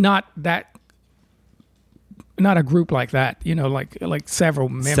 Not a group like that. Like several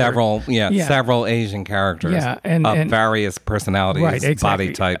members. Several Asian characters. And various personalities,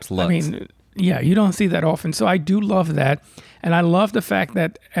 body types, looks. You don't see that often. So I do love that. And I love the fact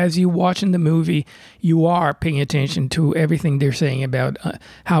that as you watching the movie, you are paying attention to everything they're saying about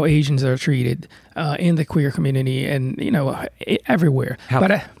how Asians are treated in the queer community and, everywhere.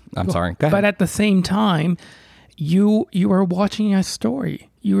 I'm sorry. Go ahead. But at the same time, you are watching a story.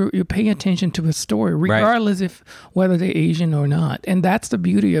 You're paying attention to a story, regardless if whether they're Asian or not. And that's the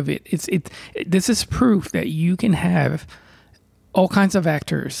beauty of it. This is proof that you can have all kinds of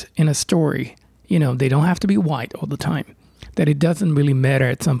actors in a story. They don't have to be white all the time. That it doesn't really matter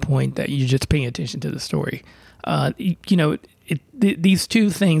at some point that you're just paying attention to the story. These two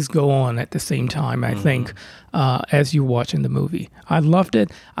things go on at the same time, I think, as you're watching the movie. I loved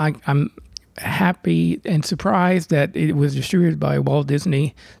it. I'm happy and surprised that it was distributed by Walt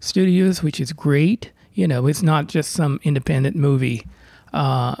Disney Studios, which is great. It's not just some independent movie.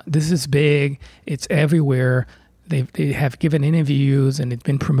 This is big. It's everywhere. They have given interviews and it's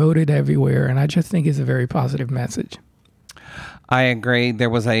been promoted everywhere. And I just think it's a very positive message. I agree. There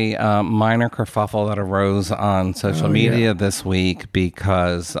was a minor kerfuffle that arose on social media this week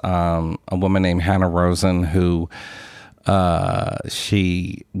because a woman named Hannah Rosen, who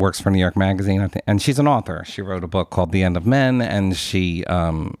she works for New York Magazine, I think, and she's an author. She wrote a book called The End of Men, and she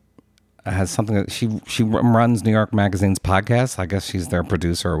has something that she runs New York Magazine's podcast. I guess she's their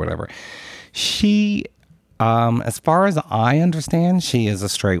producer or whatever. She, as far as I understand, she is a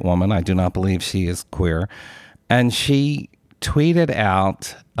straight woman. I do not believe she is queer. And she tweeted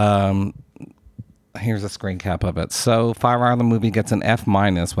out, here's a screen cap of it. So Fire Island movie gets an F-,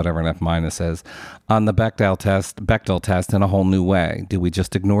 whatever an F- is, on the Bechdel test in a whole new way. Do we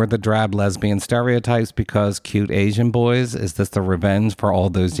just ignore the drab lesbian stereotypes because cute Asian boys? Is this the revenge for all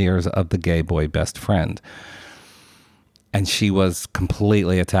those years of the gay boy best friend? And she was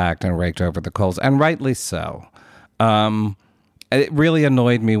completely attacked and raked over the coals, and rightly so. It really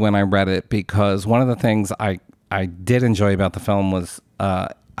annoyed me when I read it because one of the things I did enjoy about the film was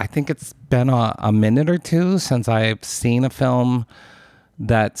I think it's been a minute or two since I've seen a film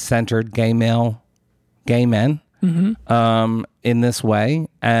that centered gay men. in this way,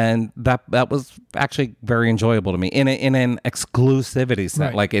 and that was actually very enjoyable to me in an exclusivity set.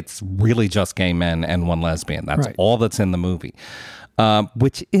 Right. Like, it's really just gay men and one lesbian. That's Right. all that's in the movie,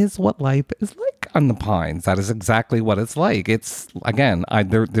 which is what life is like on the Pines. That is exactly what it's like. It's, again,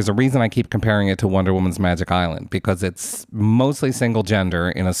 there's a reason I keep comparing it to Wonder Woman's Magic Island, because it's mostly single gender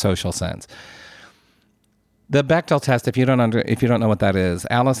in a social sense. The Bechdel test, if you don't know what that is,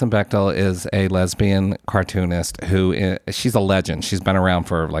 Alison Bechdel is a lesbian cartoonist she's a legend. She's been around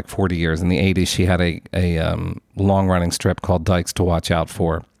for like 40 years. In the 80s, she had a long-running strip called Dykes to Watch Out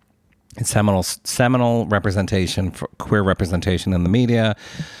For. It's seminal representation, for queer representation in the media.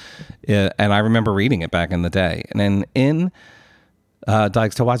 And I remember reading it back in the day. And then in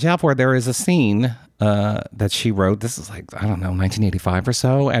Dykes to Watch Out For, there is a scene that she wrote. This is like, I don't know, 1985 or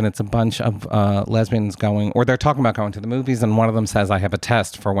so. And it's a bunch of lesbians they're talking about going to the movies. And one of them says, I have a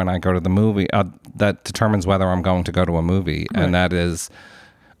test for when I go to the movie that determines whether I'm going to go to a movie. Right. And that is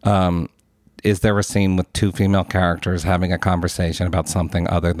there a scene with two female characters having a conversation about something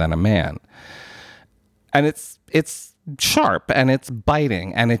other than a man? And it's sharp and it's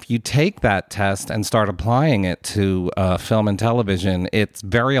biting. And if you take that test and start applying it to film and television, it's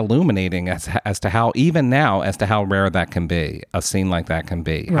very illuminating as to how, even now, as to how rare that can be, a scene like that can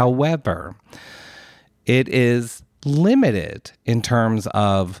be. Right. However, it is limited in terms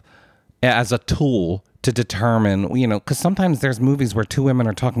of, as a tool to determine, because sometimes there's movies where two women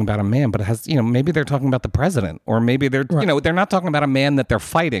are talking about a man, but it has, maybe they're talking about the president, or maybe they're, right. They're not talking about a man that they're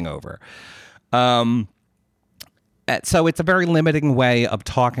fighting over. So it's a very limiting way of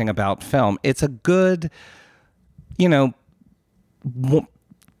talking about film. It's a good,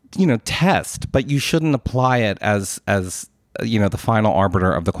 test, but you shouldn't apply it as the final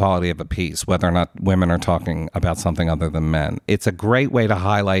arbiter of the quality of a piece, whether or not women are talking about something other than men. It's a great way to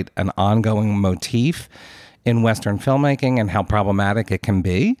highlight an ongoing motif in Western filmmaking and how problematic it can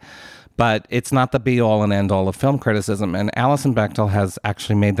be. But it's not the be-all and end-all of film criticism. And Alison Bechdel has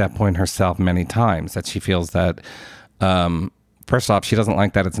actually made that point herself many times, that she feels that, first off, she doesn't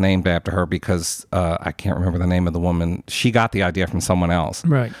like that it's named after her because I can't remember the name of the woman. She got the idea from someone else.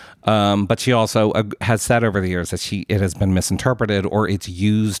 Right. But she also has said over the years that it has been misinterpreted, or it's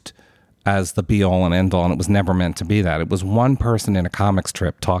used as the be-all and end-all, and it was never meant to be that. It was one person in a comic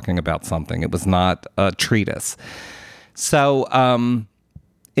strip talking about something. It was not a treatise. So,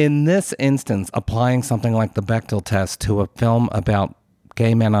 in this instance, applying something like the Bechdel test to a film about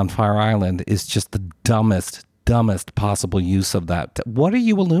gay men on Fire Island is just the dumbest possible use of that. What are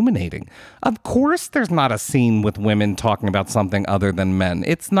you illuminating? Of course there's not a scene with women talking about something other than men.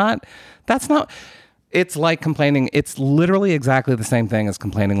 It's like complaining. It's literally exactly the same thing as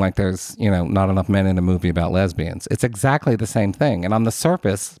complaining like there's, not enough men in a movie about lesbians. It's exactly the same thing. And on the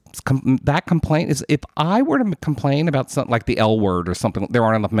surface, that complaint is, if I were to complain about something like the L word or something, there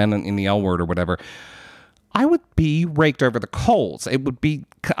aren't enough men in the L word or whatever, I would be raked over the coals. I would be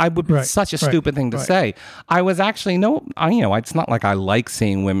right, such a stupid thing to say. I was actually, it's not like I like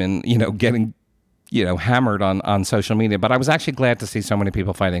seeing women, getting, hammered on social media, but I was actually glad to see so many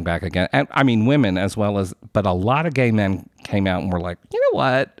people fighting back again. And I mean, women as well as, but a lot of gay men came out and were like, you know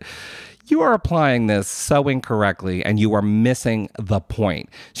what? You are applying this so incorrectly and you are missing the point.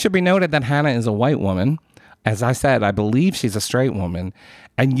 Should be noted that Hannah is a white woman. As I said, I believe she's a straight woman.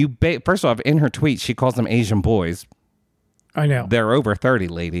 And first off, in her tweet, she calls them Asian boys. I know. They're over 30,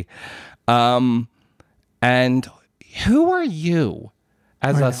 lady. And who are you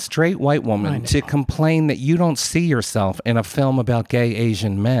as a straight white woman to complain that you don't see yourself in a film about gay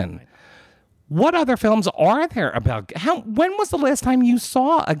Asian men? What other films are there about? When was the last time you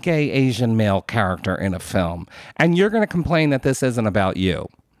saw a gay Asian male character in a film? And you're going to complain that this isn't about you.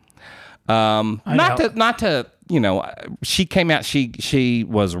 She came out, she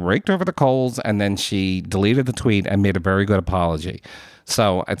was raked over the coals, and then she deleted the tweet and made a very good apology.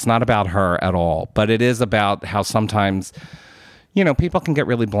 So it's not about her at all, but it is about how sometimes, people can get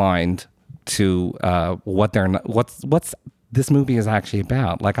really blind to what's this movie is actually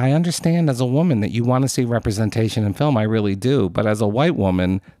about. Like, I understand as a woman that you want to see representation in film. I really do. But as a white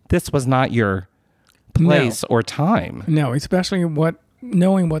woman, this was not your place or time. No, especially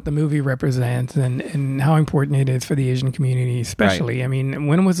knowing what the movie represents and how important it is for the Asian community, especially. Right. I mean,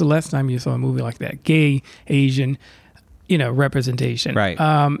 when was the last time you saw a movie like that? Gay, Asian, representation. Right.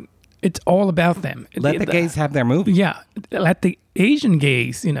 It's all about them. Let the gays have their movie. Yeah. Asian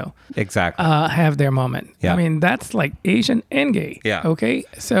gays, Exactly. have their moment. Yeah. I mean, that's like Asian and gay. Yeah. Okay.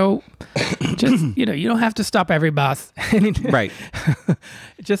 So just, you don't have to stop every boss. Right.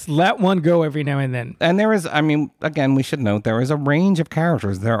 Just let one go every now and then. And there is, I mean, again, we should note there is a range of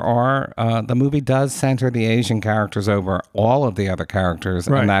characters. There are, the movie does center the Asian characters over all of the other characters.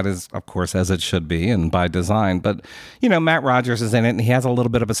 Right. And that is, of course, as it should be and by design. But, Matt Rogers is in it and he has a little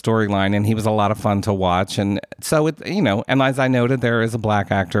bit of a storyline and he was a lot of fun to watch. And so, and as I noted, there is a black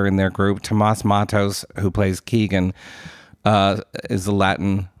actor in their group. Tomas Matos, who plays Keegan, is a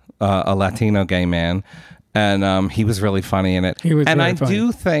Latino gay man. And he was really funny in it. He was and very I funny.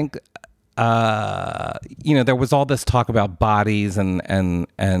 do think, there was all this talk about bodies and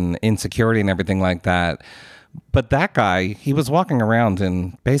insecurity and everything like that. But that guy, he was walking around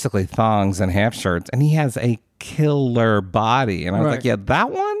in basically thongs and half shirts, and he has a killer body. And I was Right. like, yeah,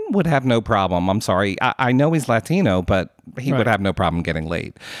 that one would have no problem. I'm sorry. I know he's Latino, but he would Right. have no problem getting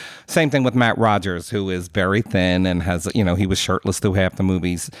laid. Same thing with Matt Rogers, who is very thin and has, he was shirtless through half the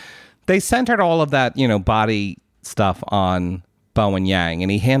movies. They centered all of that, body stuff on Bowen Yang,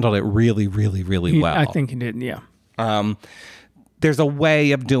 and he handled it really, really, really well. I think he did. Yeah. There's a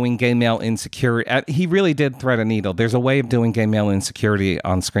way of doing gay male insecurity. He really did thread a needle. There's a way of doing gay male insecurity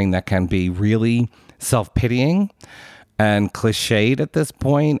on screen that can be really self-pitying and cliched at this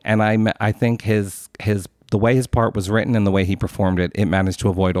point. And I think the way his part was written and the way he performed it, it managed to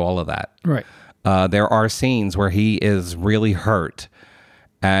avoid all of that. Right. There are scenes where he is really hurt.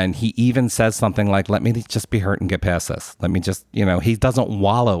 And he even says something like, let me just be hurt and get past this. Let me just, he doesn't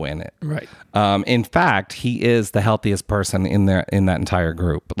wallow in it. Right. In fact, he is the healthiest person in that entire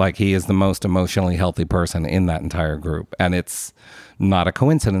group. Like, he is the most emotionally healthy person in that entire group. And it's not a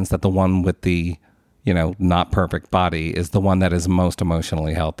coincidence that the one with the, not perfect body is the one that is most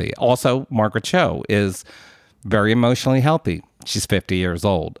emotionally healthy. Also, Margaret Cho is very emotionally healthy. She's 50 years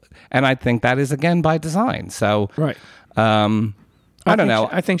old. And I think that is, again, by design. So, Right. I don't know.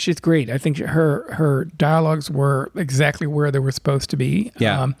 I think she's great. I think her dialogues were exactly where they were supposed to be.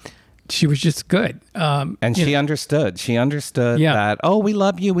 Yeah. She was just good. And she understood. She understood Yeah. that, oh, we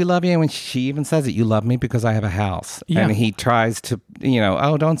love you. We love you. And she even says it, you love me because I have a house. Yeah. And he tries to,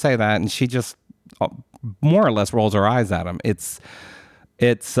 oh, don't say that. And she just more or less rolls her eyes at him. It's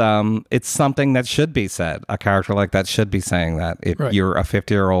something that should be said. A character like that should be saying that. If Right. you're a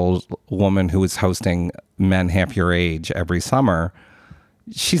 50-year-old woman who is hosting men half your age every summer,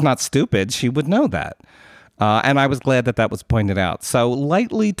 she's not stupid. She would know that. And I was glad that was pointed out. So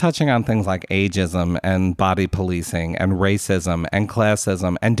lightly touching on things like ageism and body policing and racism and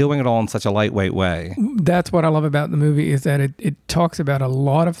classism and doing it all in such a lightweight way. That's what I love about the movie is that it talks about a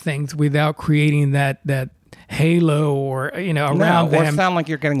lot of things without creating that halo or around or them. sound like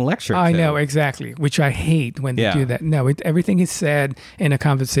you're getting lectured I to. know exactly, which I hate when they Yeah. do that. No, everything is said in a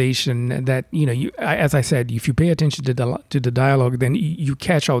conversation that as I said, if you pay attention to the dialogue, then you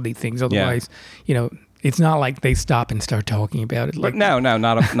catch all these things. Otherwise, it's not like they stop and start talking about it. Like, No, not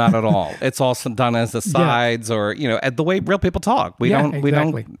at all. It's also done as asides or the way real people talk. We exactly.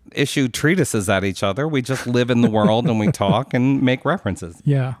 don't issue treatises at each other. We just live in the world and we talk and make references.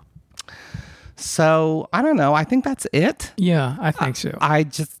 Yeah. So I don't know. I think that's it. Yeah, I think so. I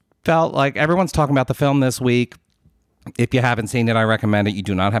just felt like everyone's talking about the film this week. If you haven't seen it, I recommend it. You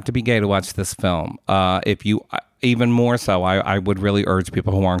do not have to be gay to watch this film. If you, even more so, I would really urge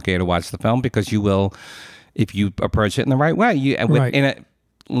people who aren't gay to watch the film because you will, if you approach it in the right way. Right.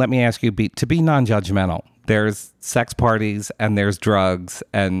 Let me ask you to be non-judgmental. There's sex parties and there's drugs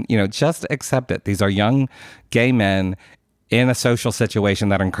and, just accept it. These are young gay men in a social situation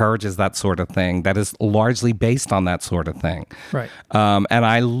that encourages that sort of thing, that is largely based on that sort of thing. Right. And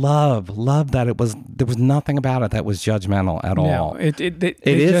I love that there was nothing about it that was judgmental at all. It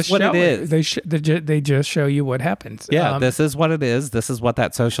is what it is. They just show you what happens. Yeah, this is what it is. This is what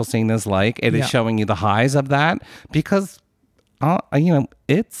that social scene is like. It Yeah. is showing you the highs of that because,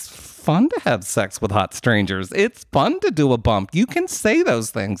 it's fun to have sex with hot strangers. It's fun to do a bump. You can say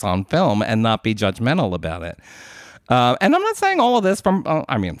those things on film and not be judgmental about it. And I'm not saying all of this from,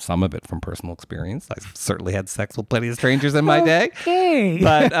 some of it from personal experience. I certainly had sex with plenty of strangers in my day. Okay.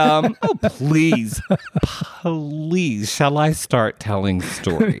 But, please, shall I start telling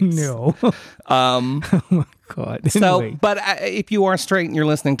stories? No. Oh my God. So, Anyway. but if you are straight and you're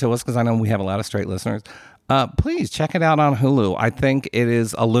listening to us, because I know we have a lot of straight listeners, please check it out on Hulu. I think it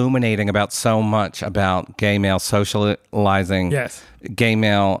is illuminating about so much about gay male socializing, Yes. gay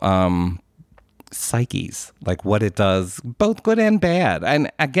male psyches, like what it does, both good and bad. And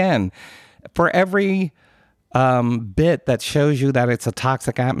again, for every bit that shows you that it's a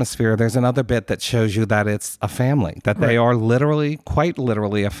toxic atmosphere, there's another bit that shows you that it's a family, that they are literally, quite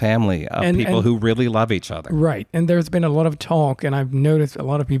literally, a family of people who really love each other. Right. And there's been a lot of talk, and I've noticed a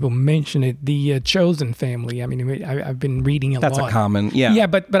lot of people mention it, the Chosen family. I mean, I've been reading a lot. That's a common, yeah. Yeah,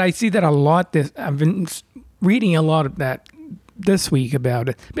 but I see that a lot. I've been reading a lot of that this week about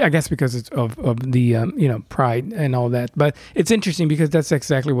it, I guess because it's of the pride and all that. But it's interesting because that's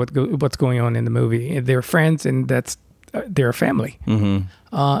exactly what's going on in the movie. They're friends, and that's they're a family. Mm-hmm.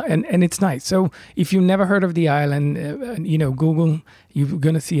 And it's nice. So if you've never heard of the island, Google, you're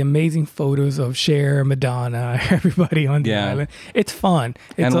gonna see amazing photos of Cher, Madonna, everybody on the island. It's fun.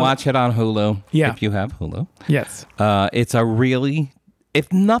 Watch it on Hulu. Yeah. If you have Hulu. Yes. It's a really,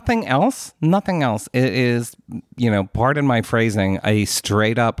 if nothing else, it is, pardon my phrasing, a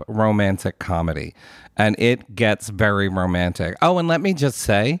straight up romantic comedy. And it gets very romantic. Oh, and let me just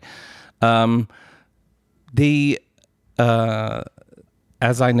say, as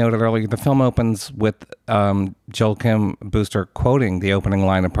I noted earlier, the film opens with Joel Kim Booster quoting the opening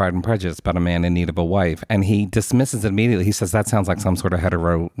line of Pride and Prejudice about a man in need of a wife. And he dismisses it immediately. He says that sounds like some sort of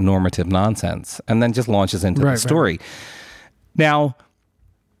heteronormative nonsense. And then just launches into the story. Right. Now,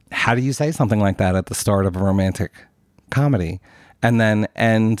 how do you say something like that at the start of a romantic comedy and then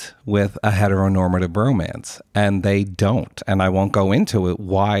end with a heteronormative romance? And they don't. And I won't go into it,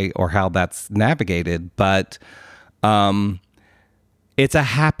 why or how that's navigated, but it's a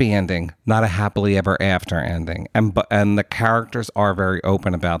happy ending, not a happily ever after ending. And the characters are very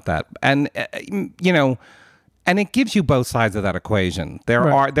open about that. And, and it gives you both sides of that equation.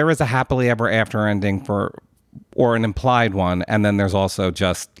 There is a happily ever after ending or an implied one, and then there's also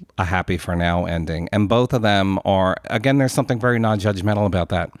just a happy for now ending. And both of them are, again, there's something very non-judgmental about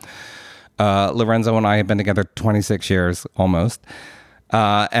that. Lorenzo and I have been together 26 years almost,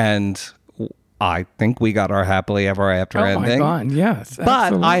 and I think we got our happily ever after ending. Oh my God, yes. But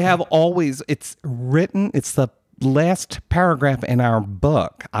absolutely. I have always, it's the last paragraph in our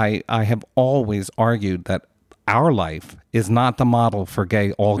book. I have always argued that our life is not the model for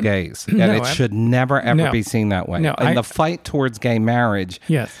all gays. And it should never, ever be seen that way. No, the fight towards gay marriage,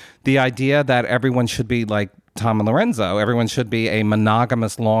 yes, the idea that everyone should be like Tom and Lorenzo, everyone should be a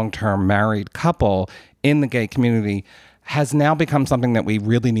monogamous, long-term married couple in the gay community has now become something that we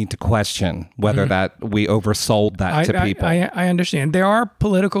really need to question whether that we oversold that to people. I understand. There are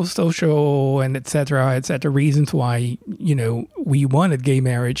political, social, and et cetera, reasons why, we wanted gay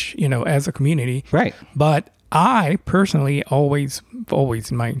marriage, as a community. Right. But I personally always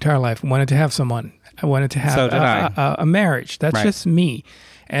in my entire life wanted to have someone. I wanted to have a marriage. That's just me.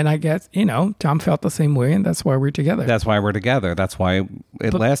 And I guess, Tom felt the same way, and that's why we're together. That's why we're together. That's why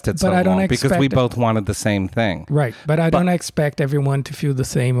it lasted so long, because we both wanted the same thing. Right. But I don't expect everyone to feel the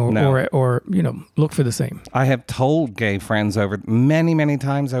same or look for the same. I have told gay friends over many, many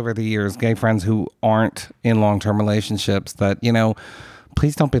times over the years, gay friends who aren't in long-term relationships, that,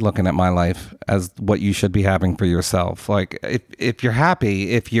 please don't be looking at my life as what you should be having for yourself. Like, if you're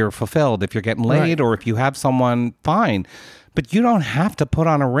happy, if you're fulfilled, if you're getting laid, or if you have someone, fine. But you don't have to put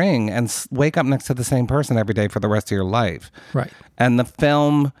on a ring and wake up next to the same person every day for the rest of your life. Right. And the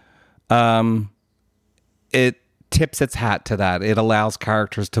film, it tips its hat to that. It allows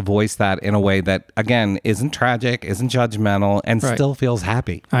characters to voice that in a way that, again, isn't tragic, isn't judgmental, and still feels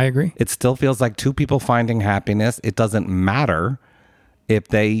happy. I agree. It still feels like two people finding happiness. It doesn't matter if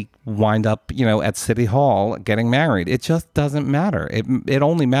they wind up, at City Hall getting married. It just doesn't matter. It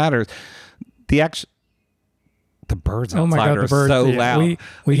only matters. The birds outside are so loud.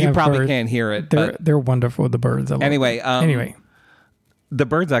 You probably birds. Can't hear it. They're wonderful, the birds. Anyway, the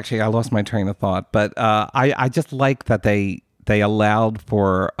birds, actually, I lost my train of thought, but I just like that they allowed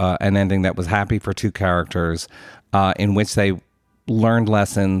for an ending that was happy for two characters, in which they learned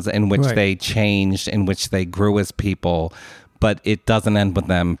lessons, in which they changed, in which they grew as people, but it doesn't end with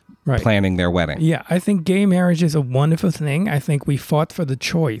them planning their wedding. Yeah, I think gay marriage is a wonderful thing. I think we fought for the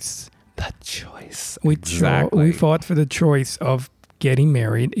choice. We fought for the choice of getting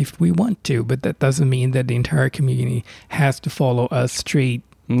married if we want to, but that doesn't mean that the entire community has to follow a straight,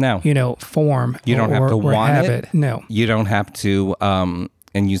 form. You don't have to want it. No, you don't have to, and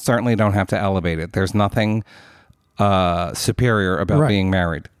you certainly don't have to elevate it. There's nothing superior about being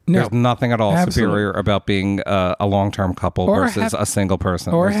married. No, there's nothing at all superior about being a long-term couple versus a single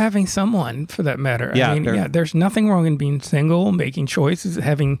person. Or having someone, for that matter. Yeah, there's nothing wrong in being single, making choices,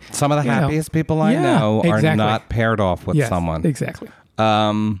 having... Some of the happiest people I know are not paired off with someone. Exactly.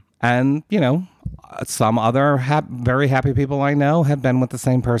 And, some other very happy people I know have been with the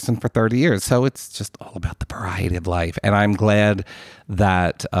same person for 30 years. So it's just all about the variety of life. And I'm glad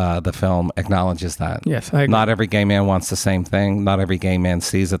that the film acknowledges that. Yes, I agree. Not every gay man wants the same thing. Not every gay man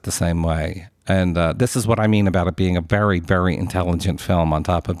sees it the same way. And this is what I mean about it being a very, very intelligent film on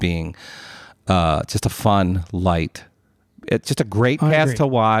top of being just a fun, light. It's just a great cast to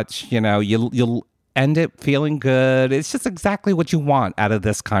watch. You'll end it feeling good. It's just exactly what you want out of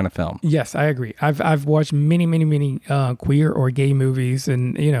this kind of film. Yes, I agree. I've watched many queer or gay movies,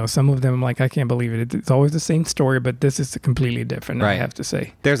 and some of them I'm like, I can't believe it. It's always the same story, but this is completely different. Right. I have to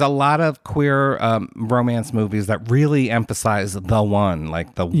say, there's a lot of queer romance movies that really emphasize the one,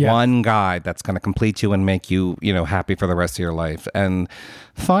 like the one guy that's going to complete you and make you happy for the rest of your life. And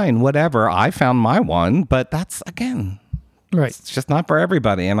fine, whatever. I found my one, but that's again. Right. It's just not for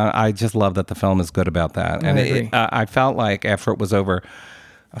everybody. And I just love that the film is good about that. And I felt like after it was over,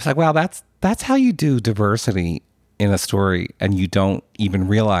 I was like, wow, that's how you do diversity in a story. And you don't even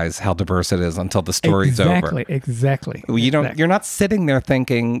realize how diverse it is until the story's over. Exactly. You're not sitting there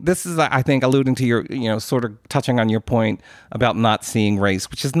thinking, this is, I think, alluding to your, sort of touching on your point about not seeing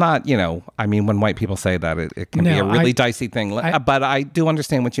race, which is not, I mean, when white people say that, it can be a really dicey thing. But I do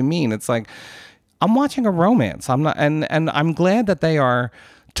understand what you mean. It's like, I'm watching a romance. I'm not, and I'm glad that they are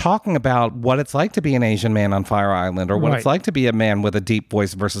talking about what it's like to be an Asian man on Fire Island, or what it's like to be a man with a deep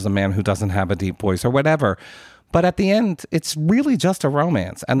voice versus a man who doesn't have a deep voice, or whatever. But at the end, it's really just a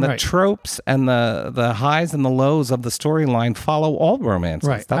romance. And the tropes and the highs and the lows of the storyline follow all romances.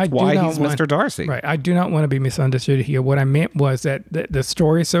 Right. That's why he's Mr. Darcy. Right. I do not want to be misunderstood here. What I meant was that the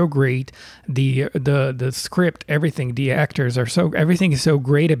story is so great, the script, everything, the actors everything is so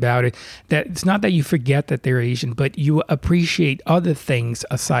great about it that it's not that you forget that they're Asian, but you appreciate other things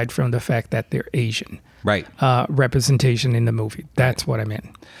aside from the fact that they're Asian. Right. Representation in the movie. That's what I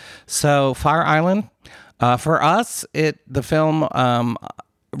meant. So Fire Island. For us, the film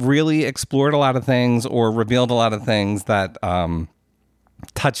really explored a lot of things, or revealed a lot of things that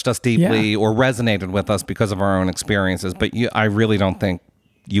touched us deeply or resonated with us because of our own experiences. But I really don't think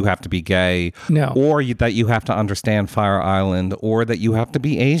you have to be gay, or that you have to understand Fire Island, or that you have to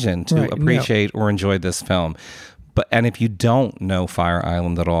be Asian to appreciate or enjoy this film. And if you don't know Fire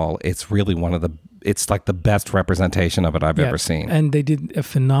Island at all, it's really it's like the best representation of it I've ever seen. And they did a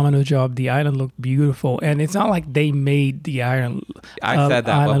phenomenal job. The island looked beautiful. And it's not like they made the island. I said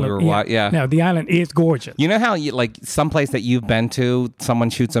that when we were watching. Yeah. No, the island is gorgeous. You know how someplace that you've been to, someone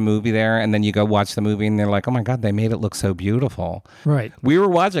shoots a movie there, and then you go watch the movie and they're like, oh my God, they made it look so beautiful. Right. We were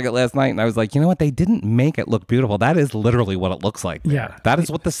watching it last night and I was like, you know what? They didn't make it look beautiful. That is literally what it looks like there. Yeah. That is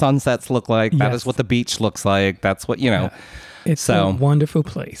what the sunsets look like. That is what the beach looks like. That's what, Yeah. It's a wonderful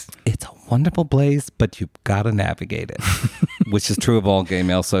place. It's a wonderful place, but you've got to navigate it, which is true of all gay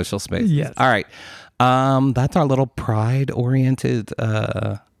male social spaces. Yes. All right. That's our little pride-oriented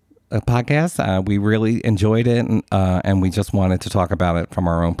podcast. We really enjoyed it, and we just wanted to talk about it from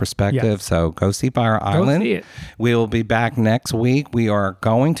our own perspective. Yes. So go see Fire Island. Go see it. We will be back next week. We are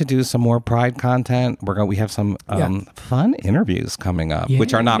going to do some more Pride content. We have some fun interviews coming up,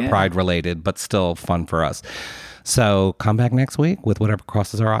 which are not Pride-related, but still fun for us. So come back next week with whatever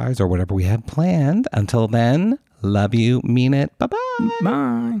crosses our eyes or whatever we have planned. Until then, love you, mean it. Bye-bye.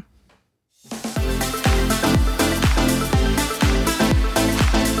 Bye.